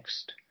 10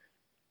 Next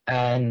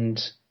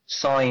and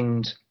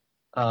signed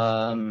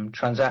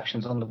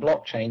transactions on the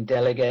blockchain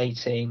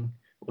delegating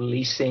or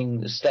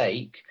leasing the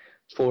stake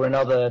for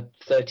another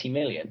 30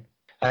 million.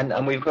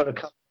 And we've got a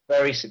couple of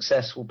very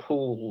successful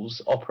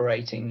pools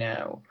operating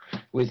now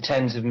with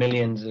tens of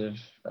millions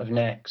of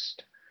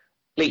Next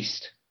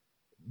leased.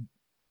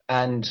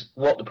 And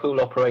what the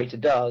pool operator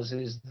does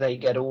is they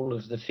get all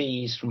of the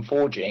fees from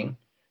forging,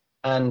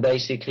 and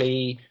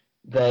basically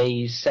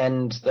they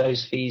send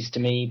those fees to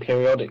me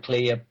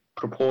periodically, a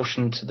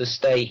proportion to the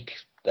stake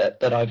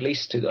that I've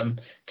leased to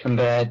them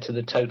compared to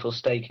the total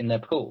stake in their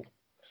pool.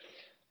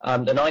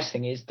 The nice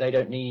thing is they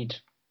don't need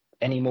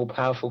any more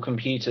powerful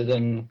computer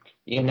than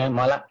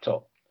my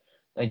laptop.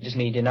 They just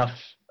need enough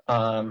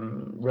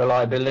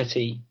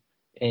reliability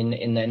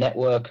in their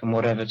network and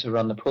whatever to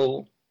run the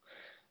pool.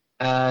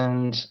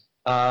 And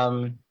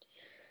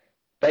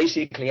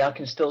basically, I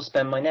can still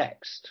spend my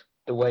next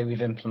the way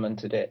we've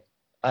implemented it.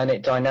 And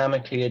it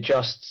dynamically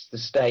adjusts the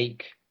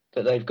stake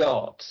that they've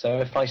got.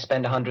 So if I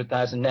spend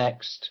 100,000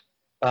 next,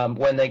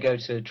 when they go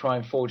to try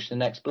and forge the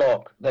next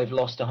block, they've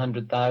lost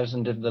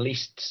 100,000 of the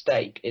least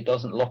stake. It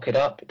doesn't lock it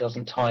up. It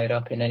doesn't tie it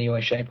up in any way,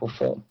 shape, or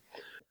form.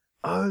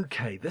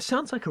 Okay, this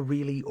sounds like a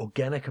really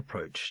organic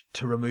approach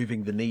to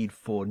removing the need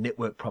for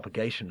network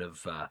propagation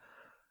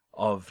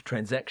of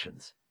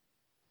transactions.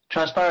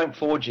 Transparent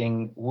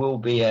forging will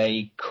be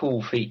a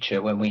cool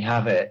feature when we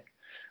have it,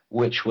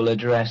 which will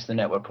address the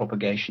network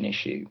propagation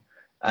issue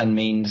and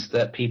means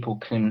that people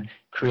can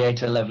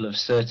create a level of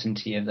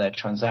certainty of their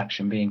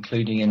transaction be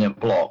included in a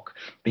block,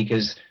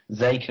 because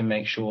they can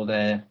make sure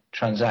their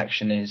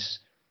transaction is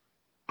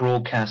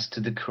broadcast to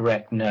the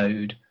correct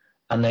node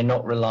and they're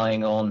not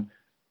relying on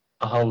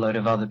a whole load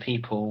of other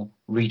people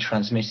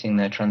retransmitting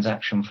their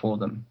transaction for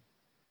them.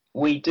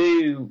 We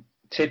do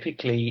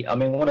typically, I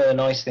mean, one of the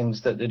nice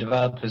things that the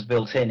developers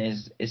built in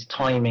is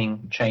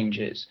timing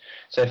changes.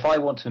 So if I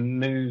want to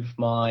move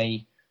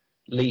my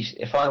lease,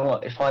 if I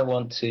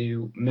want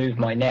to move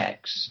my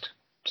next,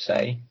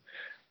 say,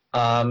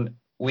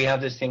 we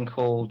have this thing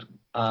called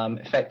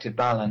effective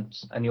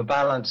balance, and your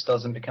balance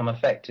doesn't become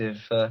effective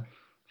for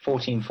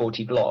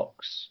 1440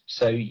 blocks.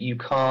 So you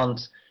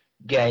can't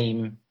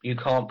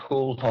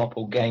pool hop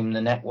or game the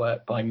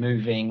network by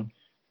moving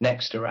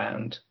next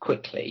around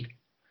quickly.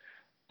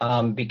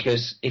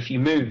 Because if you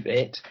move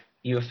it,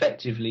 you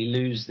effectively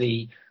lose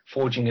the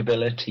forging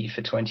ability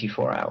for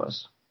 24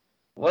 hours.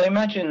 Well,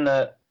 imagine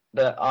that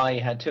I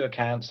had two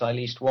accounts. I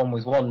leased one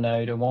with one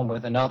node and one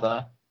with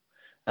another.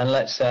 And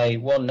let's say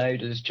one node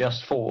has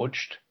just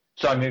forged,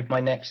 so I move my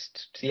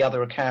next to the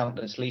other account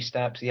that's leased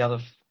out to the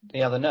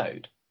other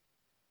node.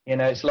 You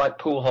know, it's like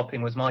pool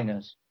hopping with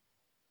miners.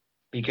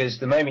 Because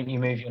the moment you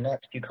move your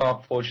next, you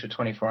can't forge for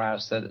 24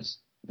 hours, so there's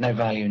no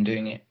value in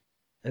doing it.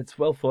 It's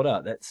well thought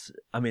out.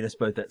 I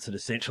suppose that's an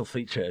essential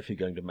feature if you're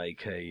going to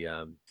make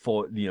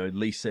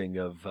leasing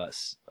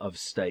of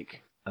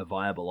stake a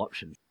viable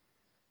option.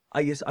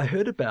 I guess I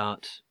heard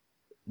about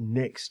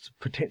Next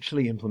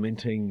potentially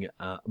implementing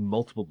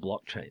multiple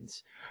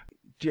blockchains.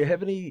 Do you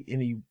have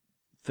anything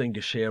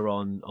to share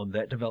on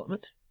that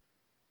development?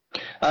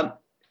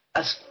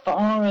 As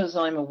far as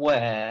I'm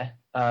aware,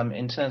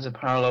 in terms of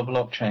parallel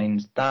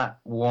blockchains, that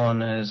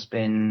one has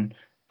been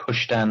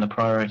pushed down the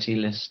priority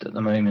list at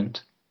the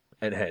moment.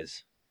 It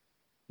has.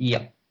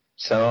 Yeah.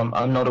 So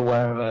I'm not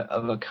aware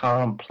of a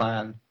current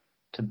plan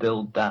to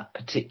build that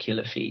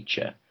particular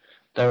feature.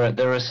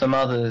 There are some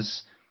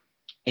others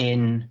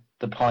in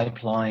the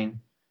pipeline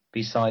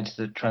besides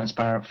the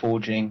transparent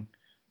forging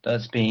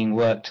that's being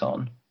worked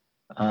on.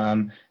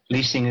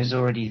 Leasing is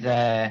already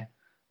there.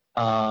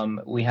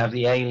 We have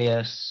the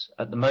alias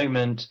at the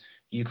moment.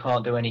 You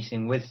can't do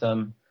anything with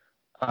them,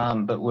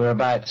 but we're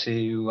about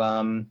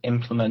to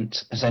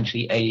implement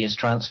essentially alias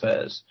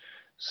transfers.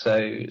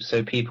 So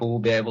people will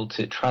be able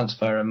to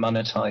transfer and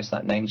monetize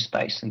that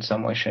namespace in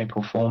some way, shape,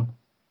 or form.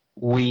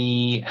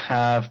 We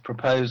have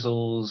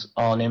proposals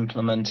on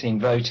implementing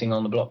voting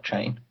on the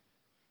blockchain.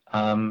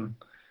 I'm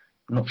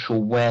not sure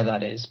where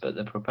that is, but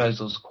the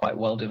proposal's quite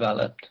well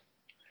developed.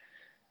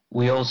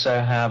 We also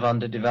have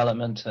under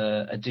development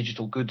a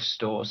digital goods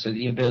store, so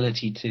the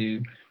ability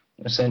to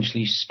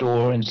essentially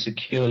store and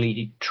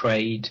securely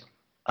trade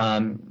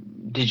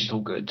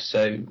digital goods,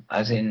 so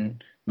as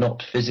in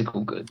not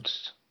physical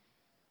goods.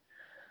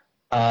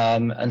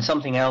 And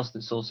something else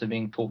that's also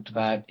being talked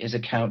about is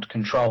account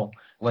control,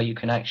 where you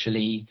can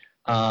actually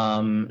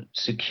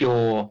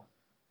secure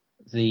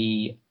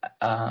the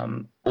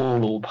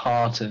all or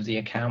part of the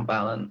account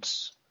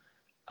balance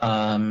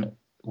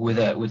with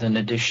an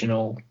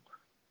additional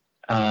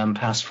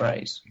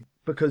passphrase.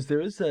 Because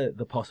there is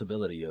the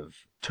possibility of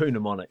two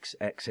mnemonics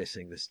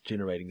accessing this,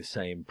 generating the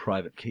same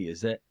private key.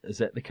 Is that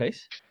the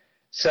case?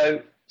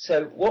 So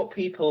what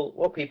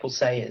people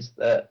say is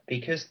that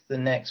because the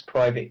next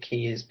private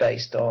key is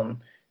based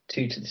on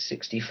 2 to the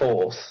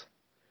 64th,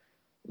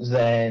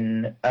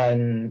 then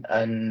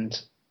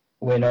and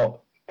we're not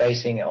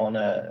basing it on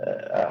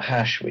a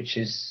hash which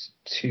is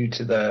 2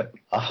 to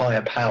a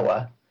higher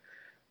power,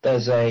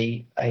 there's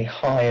a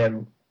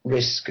higher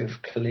risk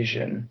of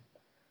collision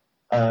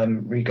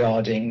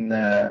regarding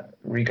the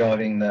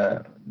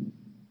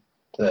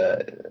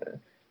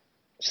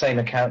same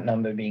account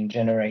number being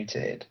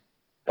generated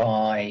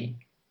by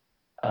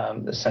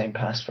the same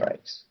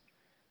passphrase,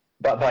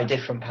 but by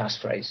different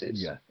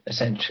passphrases,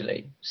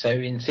 essentially. So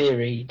in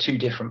theory, two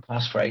different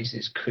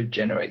passphrases could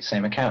generate the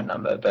same account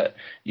number, but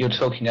you're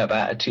talking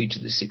about a 2 to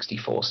the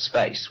 64th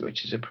space,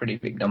 which is a pretty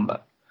big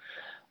number.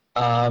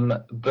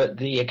 But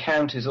the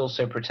account is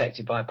also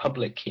protected by a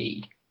public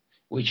key,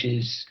 which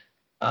is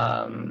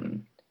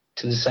to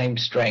the same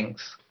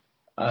strength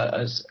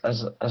as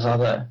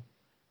other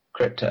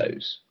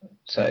cryptos.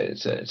 So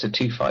it's a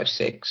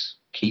 256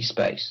 key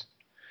space.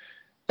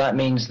 That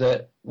means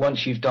that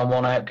once you've done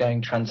one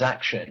outgoing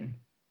transaction,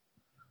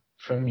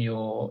 from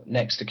your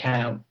Next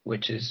account,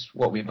 which is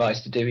what we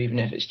advise to do, even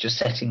if it's just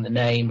setting the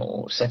name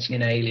or setting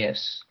an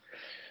alias,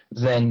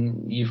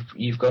 then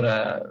you've got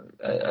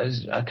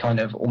a kind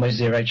of almost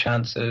zero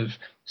chance of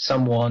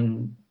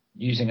someone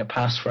using a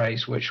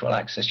passphrase which will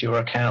access your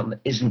account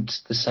that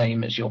isn't the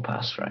same as your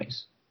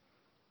passphrase.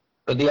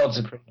 But the odds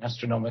are pretty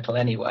astronomical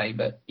anyway.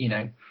 But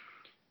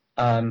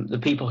the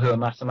people who are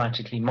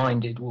mathematically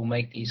minded will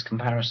make these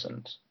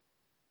comparisons.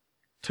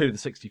 2 to the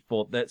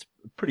 64th. That's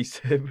pretty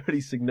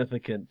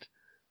significant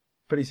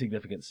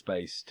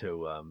space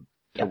to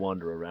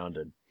wander around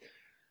in.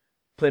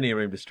 Plenty of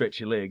room to stretch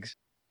your legs.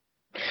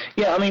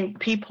 Yeah, I mean,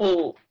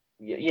 people,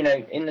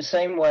 in the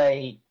same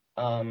way,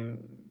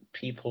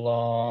 people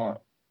are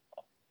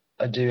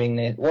doing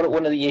this.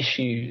 One of the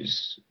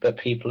issues that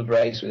people have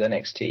raised with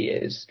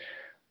NXT is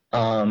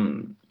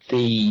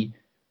the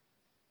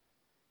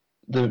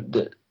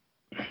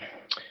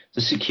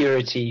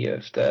security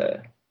of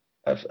the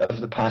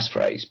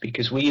passphrase,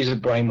 because we use a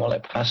Brain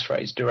Wallet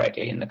passphrase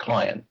directly in the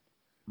client,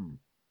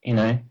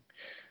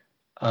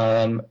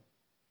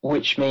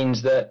 which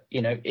means that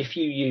if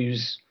you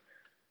use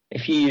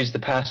the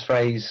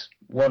passphrase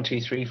 1 2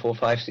 3 4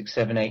 5 6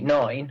 7 8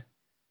 9,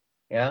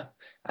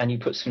 and you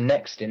put some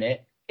next in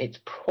it, it's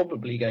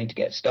probably going to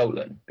get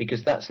stolen,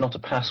 because that's not a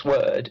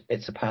password,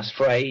 it's a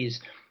passphrase.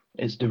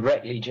 It's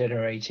directly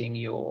generating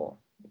your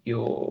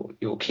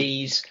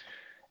keys,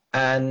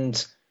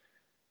 and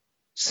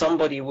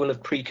somebody will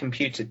have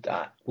pre-computed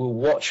that, will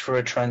watch for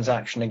a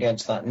transaction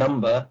against that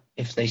number.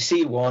 If they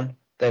see one,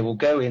 they will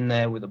go in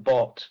there with a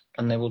bot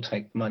and they will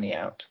take the money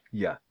out.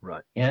 Yeah,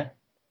 right. Yeah.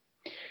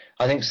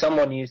 I think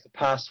someone used the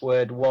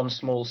password "one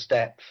small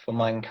step for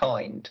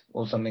mankind"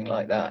 or something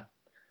like that.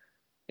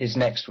 His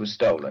Next was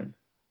stolen.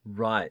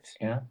 Right.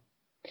 Yeah.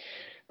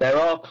 There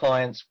are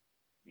clients.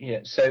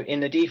 Yeah. So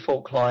in the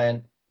default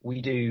client,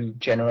 we do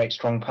generate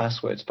strong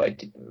passwords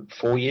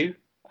for you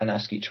and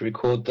ask you to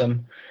record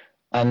them.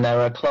 And there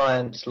are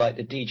clients like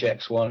the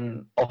DJX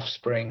one,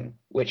 Offspring,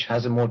 which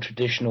has a more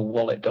traditional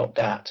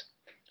wallet.dat,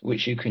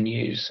 which you can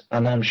use.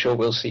 And I'm sure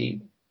we'll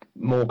see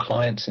more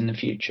clients in the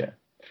future.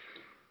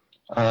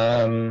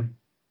 But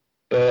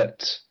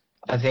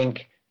I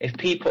think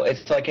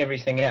it's like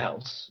everything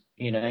else,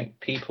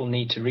 people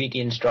need to read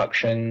the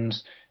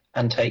instructions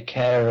and take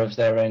care of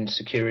their own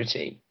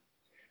security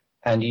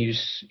and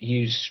use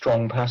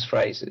strong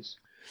passphrases.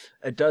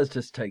 It does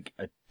just take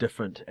a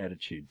different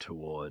attitude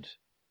toward,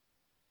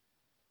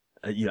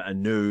 a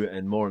new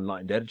and more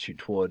enlightened attitude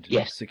toward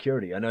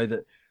security. I know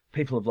that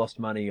people have lost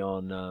money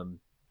on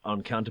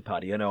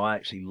Counterparty. I know I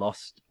actually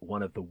lost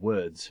one of the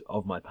words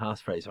of my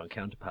passphrase on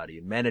Counterparty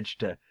and managed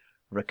to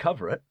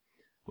recover it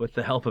with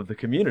the help of the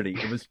community.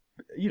 It was,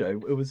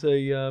 it was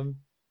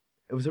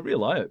a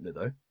real eye opener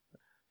though.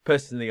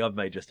 Personally, I've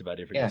made just about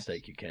every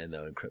mistake you can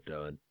though in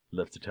crypto and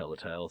live to tell the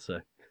tale.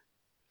 So.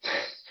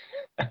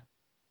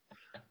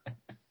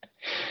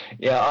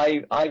 Yeah,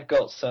 I've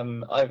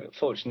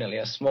fortunately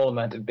a small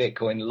amount of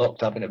Bitcoin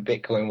locked up in a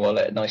Bitcoin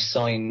wallet, and I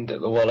signed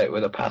the wallet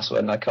with a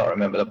password, and I can't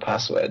remember the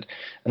password.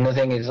 And the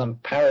thing is, I'm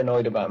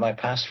paranoid about my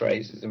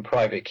passphrases and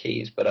private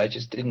keys, but I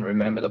just didn't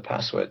remember the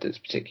password to this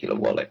particular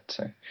wallet.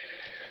 So,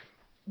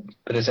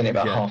 but it's only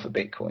about half a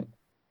Bitcoin.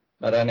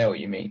 But I know what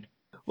you mean.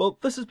 Well,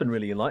 this has been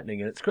really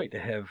enlightening, and it's great to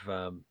have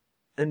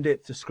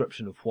in-depth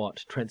description of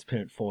what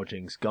transparent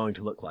forging's going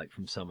to look like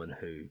from someone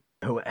who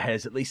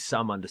has at least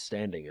some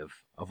understanding of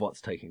what's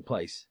taking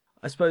place.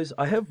 I suppose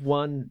I have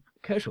one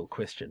casual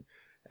question,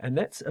 and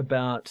that's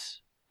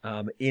about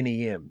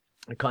NEM,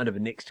 a kind of a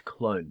Next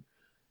clone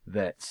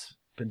that's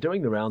been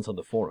doing the rounds on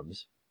the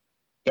forums.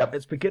 Yep.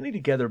 It's beginning to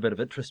gather a bit of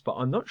interest, but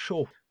I'm not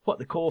sure what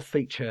the core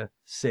feature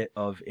set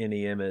of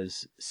NEM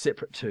is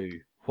separate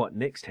to what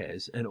Next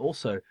has, and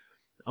also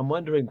I'm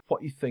wondering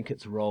what you think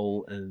its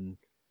role in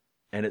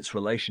and its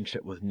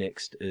relationship with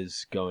Next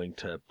is going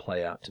to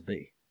play out to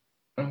be.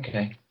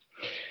 Okay.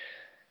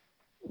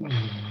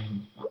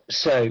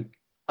 So,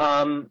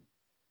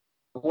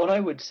 what I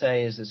would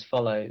say is as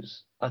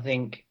follows. I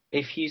think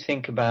if you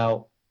think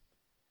about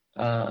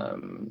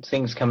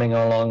things coming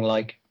along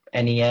like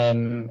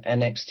NEM,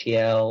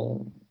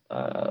 NXTL,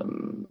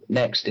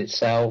 Next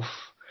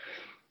itself,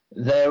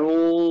 they're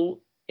all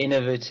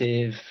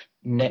innovative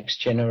next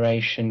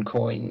generation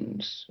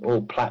coins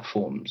or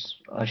platforms,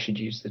 I should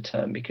use the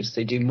term, because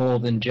they do more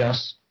than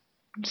just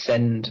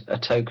send a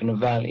token of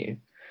value.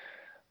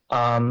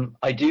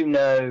 I do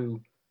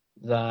know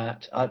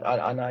that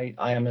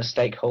I am a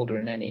stakeholder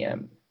in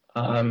NEM.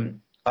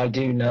 I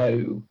do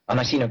know, and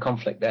I see no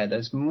conflict there,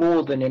 there's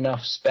more than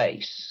enough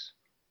space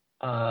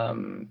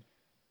for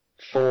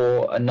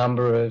a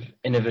number of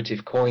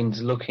innovative coins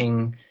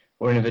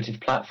innovative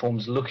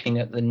platforms looking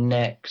at the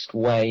next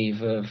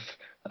wave of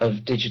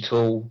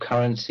digital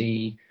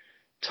currency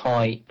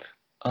type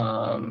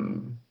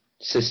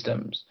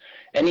systems.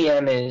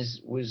 NEM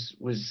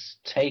was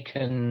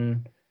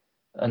taken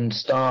and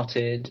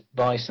started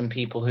by some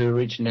people who were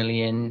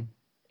originally in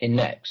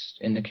Next,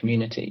 in the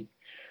community.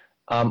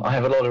 I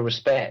have a lot of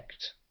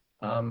respect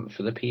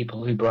for the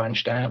people who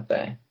branched out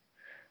there.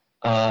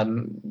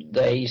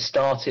 They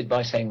started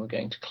by saying we're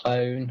going to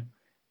clone,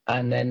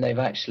 and then they've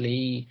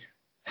actually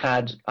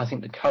had, I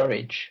think, the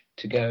courage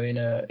to go in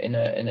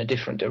a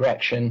different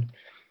direction.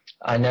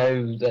 I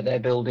know that they're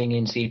building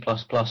in C++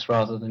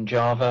 rather than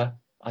Java.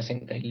 I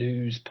think they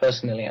lose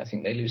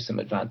some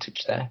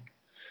advantage there.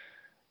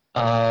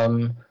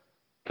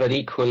 But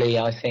equally,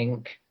 I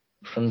think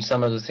from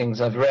some of the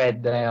things I've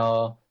read,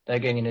 they're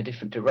going in a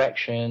different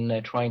direction.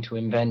 They're trying to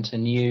invent a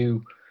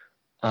new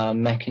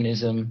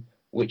mechanism,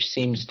 which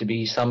seems to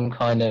be some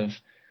kind of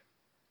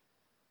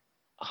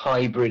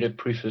hybrid of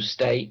proof of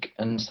stake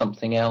and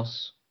something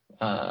else.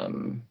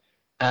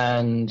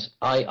 And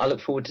I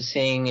look forward to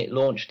seeing it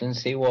launched and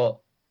see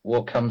what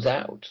comes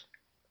out.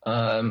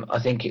 I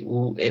think it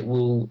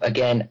will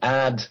again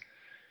add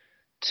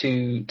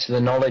to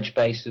the knowledge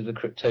base of the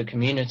crypto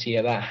community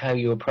about how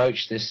you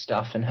approach this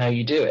stuff and how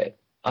you do it.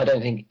 I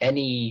don't think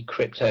any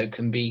crypto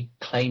can be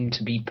claimed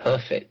to be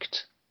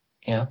perfect.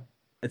 Yeah.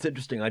 It's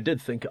interesting. I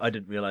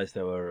didn't realize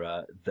they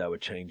were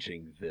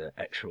changing the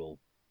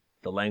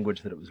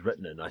language that it was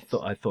written in. I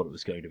thought it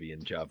was going to be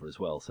in Java as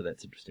well. So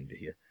that's interesting to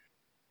hear.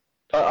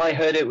 I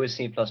heard it was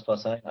C++.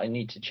 I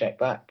need to check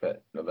back,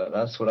 but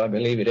that's what I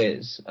believe it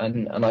is.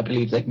 And I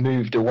believe they've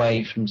moved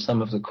away from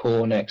some of the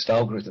core Next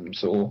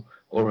algorithms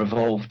or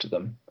evolved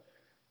them.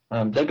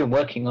 They've been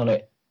working on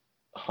it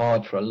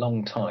hard for a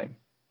long time,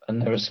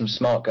 and there are some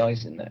smart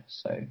guys in there.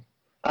 So,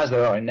 as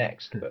there are in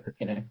Next, but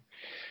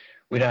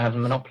we don't have a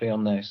monopoly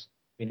on those.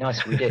 It'd be nice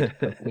if we did,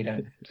 but we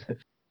don't.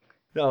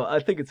 No, I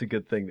think it's a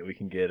good thing that we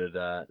can get it,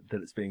 that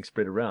it's being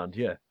spread around.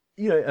 Yeah.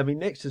 I mean,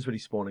 Next is really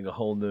spawning a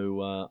whole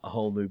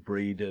new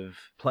breed of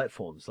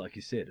platforms, like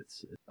you said.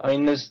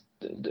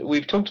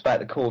 We've talked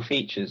about the core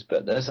features,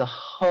 but there's a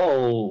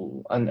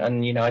whole, and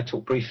I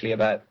talked briefly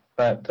about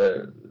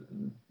the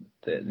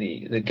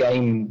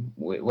game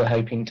we're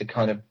hoping to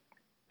kind of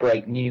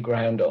break new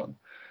ground on.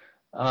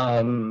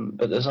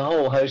 But there's a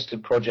whole host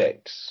of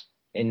projects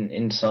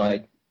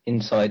inside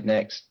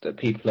Next that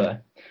people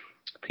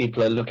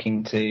are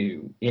looking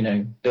to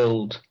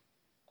build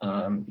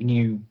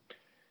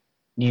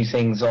new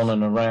things on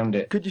and around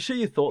it. Could you share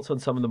your thoughts on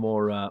some of the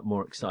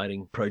more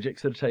exciting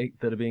projects that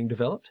are being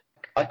developed?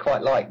 I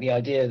quite like the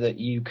idea that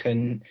you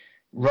can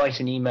write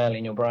an email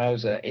in your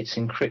browser, it's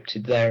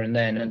encrypted there and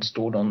then and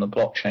stored on the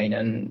blockchain,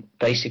 and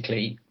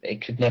basically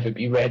it could never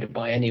be read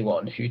by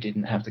anyone who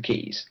didn't have the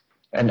keys.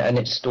 And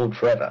it's stored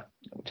forever,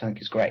 which I think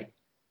is great.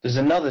 There's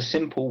another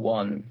simple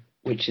one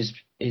which is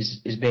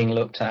being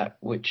looked at,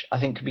 which I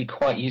think could be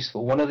quite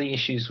useful. One of the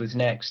issues with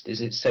Next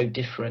is it's so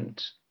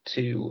different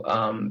to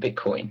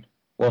Bitcoin.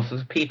 Well, for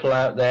the people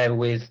out there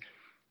with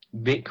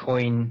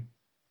Bitcoin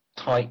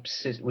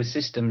types, with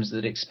systems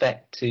that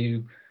expect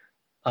to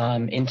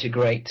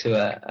integrate to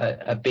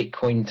a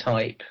Bitcoin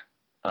type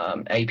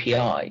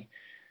API,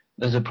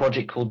 there's a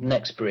project called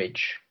NextBridge,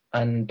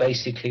 and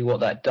basically what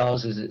that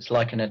does is it's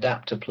like an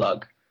adapter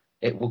plug.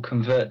 It will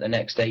convert the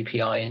Next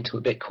API into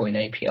a Bitcoin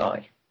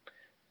API.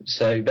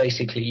 So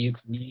basically you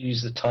can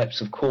use the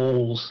types of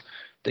calls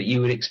that you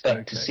would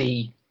expect to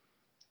see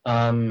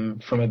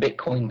from a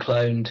Bitcoin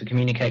clone to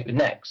communicate with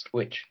Next,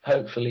 which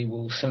hopefully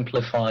will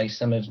simplify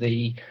some of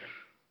the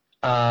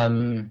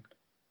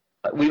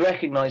we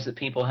recognize that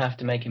people have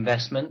to make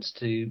investments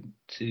to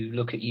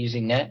look at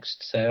using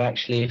Next. So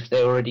actually, if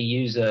they already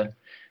use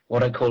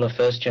what I call a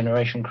first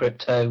generation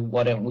crypto,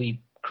 why don't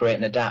we create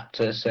an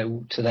adapter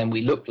so to them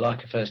we look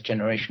like a first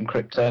generation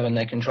crypto and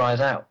they can try us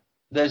out?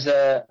 There's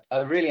a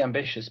really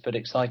ambitious but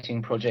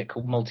exciting project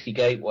called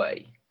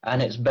Multi-Gateway,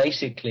 and it's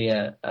basically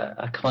a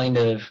kind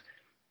of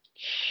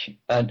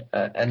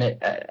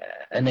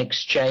an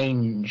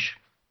exchange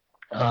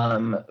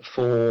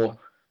for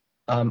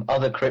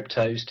other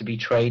cryptos to be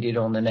traded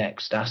on the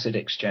Next asset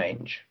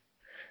exchange.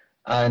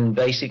 And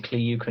basically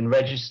you can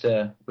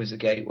register with the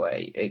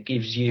gateway. It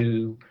gives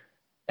you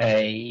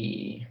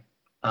a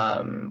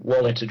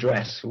wallet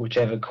address for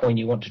whichever coin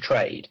you want to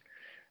trade,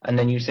 and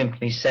then you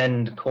simply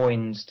send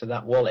coins to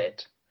that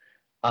wallet.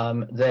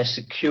 They're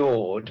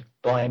secured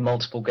by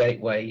multiple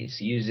gateways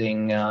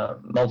using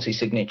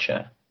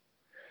multi-signature.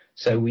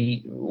 So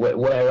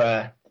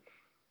where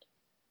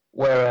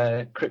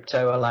a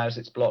crypto allows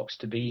its blocks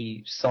to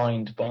be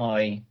signed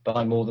by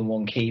more than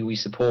one key, we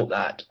support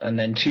that. And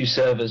then two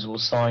servers will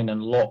sign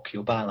and lock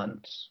your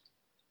balance,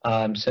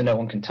 so no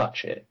one can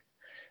touch it.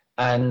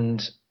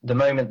 And the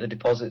moment the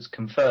deposit's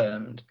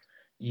confirmed,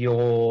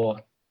 your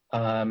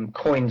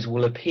coins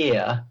will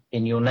appear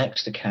in your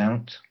Next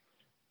account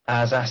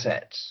as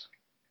assets.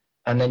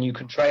 And then you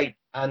can trade.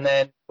 And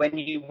then when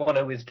you want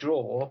to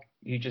withdraw,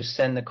 you just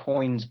send the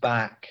coins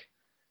back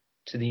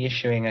to the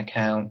issuing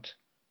account.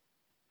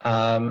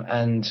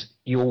 And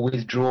you'll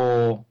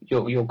withdraw,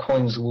 your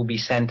coins will be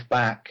sent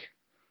back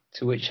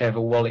to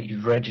whichever wallet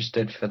you've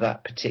registered for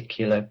that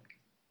particular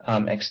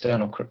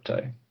external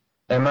crypto.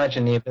 Now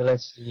imagine the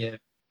ability of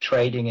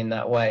trading in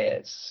that way.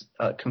 It's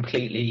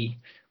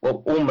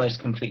almost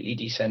completely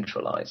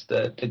decentralized.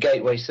 The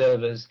gateway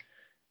servers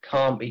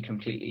can't be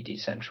completely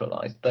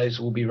decentralized. Those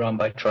will be run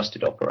by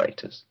trusted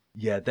operators.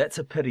 Yeah, that's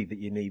a pity that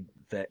you need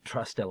that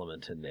trust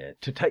element in there.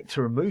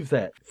 To remove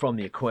that from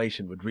the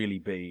equation would really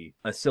be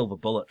a silver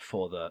bullet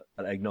for the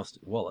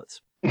agnostic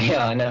wallets.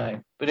 Yeah, I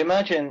know. But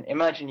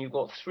imagine you've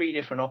got 3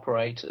 different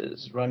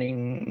operators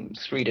running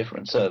 3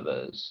 different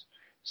servers.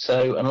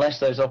 So unless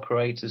those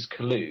operators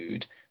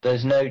collude,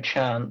 there's no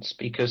chance,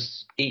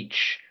 because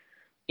each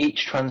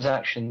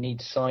transaction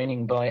needs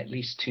signing by at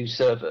least 2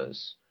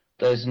 servers.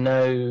 There's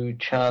no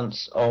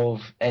chance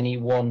of any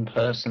one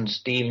person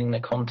stealing the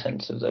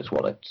contents of those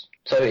wallets.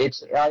 So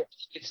I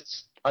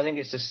think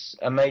it's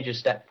a major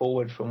step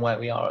forward from where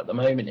we are at the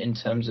moment in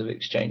terms of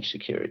exchange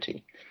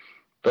security,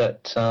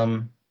 but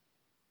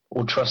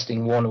or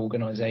trusting one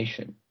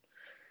organization.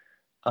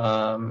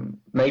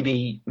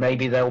 Maybe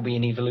there will be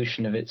an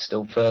evolution of it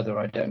still further.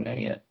 I don't know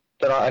yet.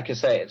 But like I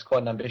say, it's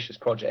quite an ambitious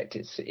project.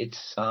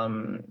 It's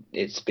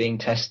being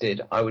tested.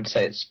 I would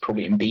say it's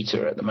probably in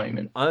beta at the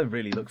moment. I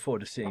really look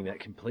forward to seeing that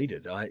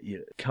completed.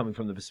 Coming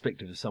from the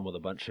perspective of someone with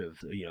a bunch of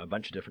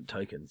different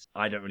tokens,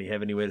 I don't really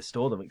have anywhere to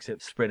store them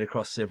except spread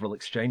across several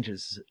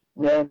exchanges.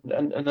 Yeah,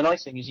 and the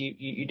nice thing is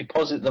you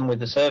deposit them with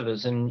the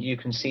servers, and you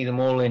can see them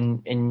all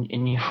in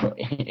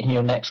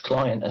your next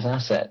client as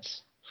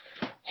assets.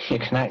 You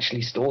can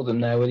actually store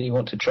them there whether you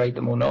want to trade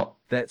them or not.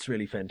 That's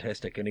really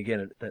fantastic. And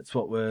again, that's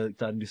what we're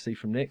starting to see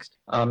from Next.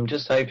 I'm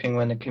just hoping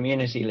when the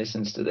community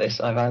listens to this,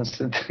 I've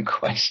answered the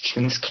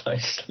questions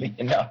closely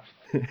enough.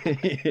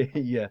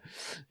 yeah,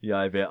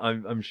 I bet.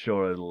 I'm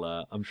sure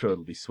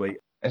it'll be sweet.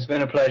 It's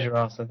been a pleasure,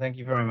 Arthur. Thank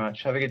you very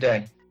much. Have a good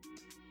day.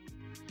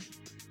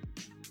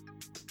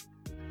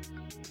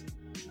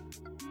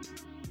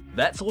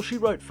 That's all she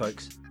wrote,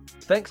 folks.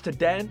 Thanks to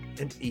Dan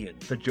and Ian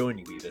for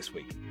joining me this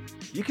week.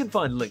 You can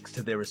find links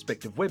to their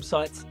respective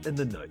websites in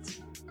the notes.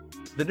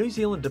 The New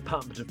Zealand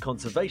Department of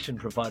Conservation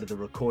provided a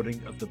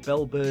recording of the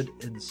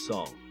bellbird in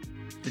song.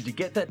 Did you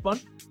get that one?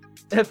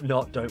 If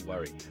not, don't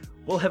worry.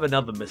 We'll have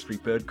another mystery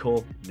bird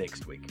call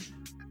next week.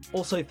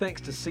 Also, thanks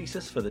to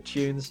Cesis for the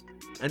tunes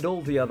and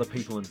all the other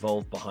people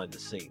involved behind the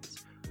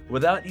scenes.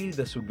 Without you,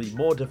 this would be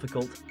more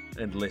difficult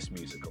and less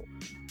musical.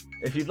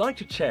 If you'd like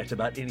to chat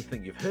about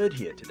anything you've heard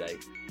here today,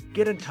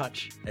 get in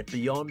touch at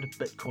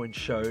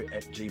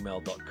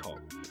beyondbitcoinshow@gmail.com.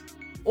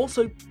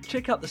 Also,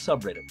 check out the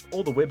subreddit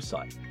or the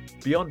website,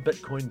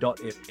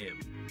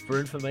 beyondbitcoin.fm, for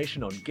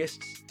information on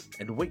guests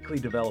and weekly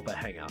developer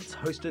hangouts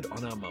hosted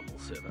on our Mumble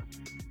server.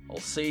 I'll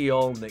see you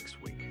all next week.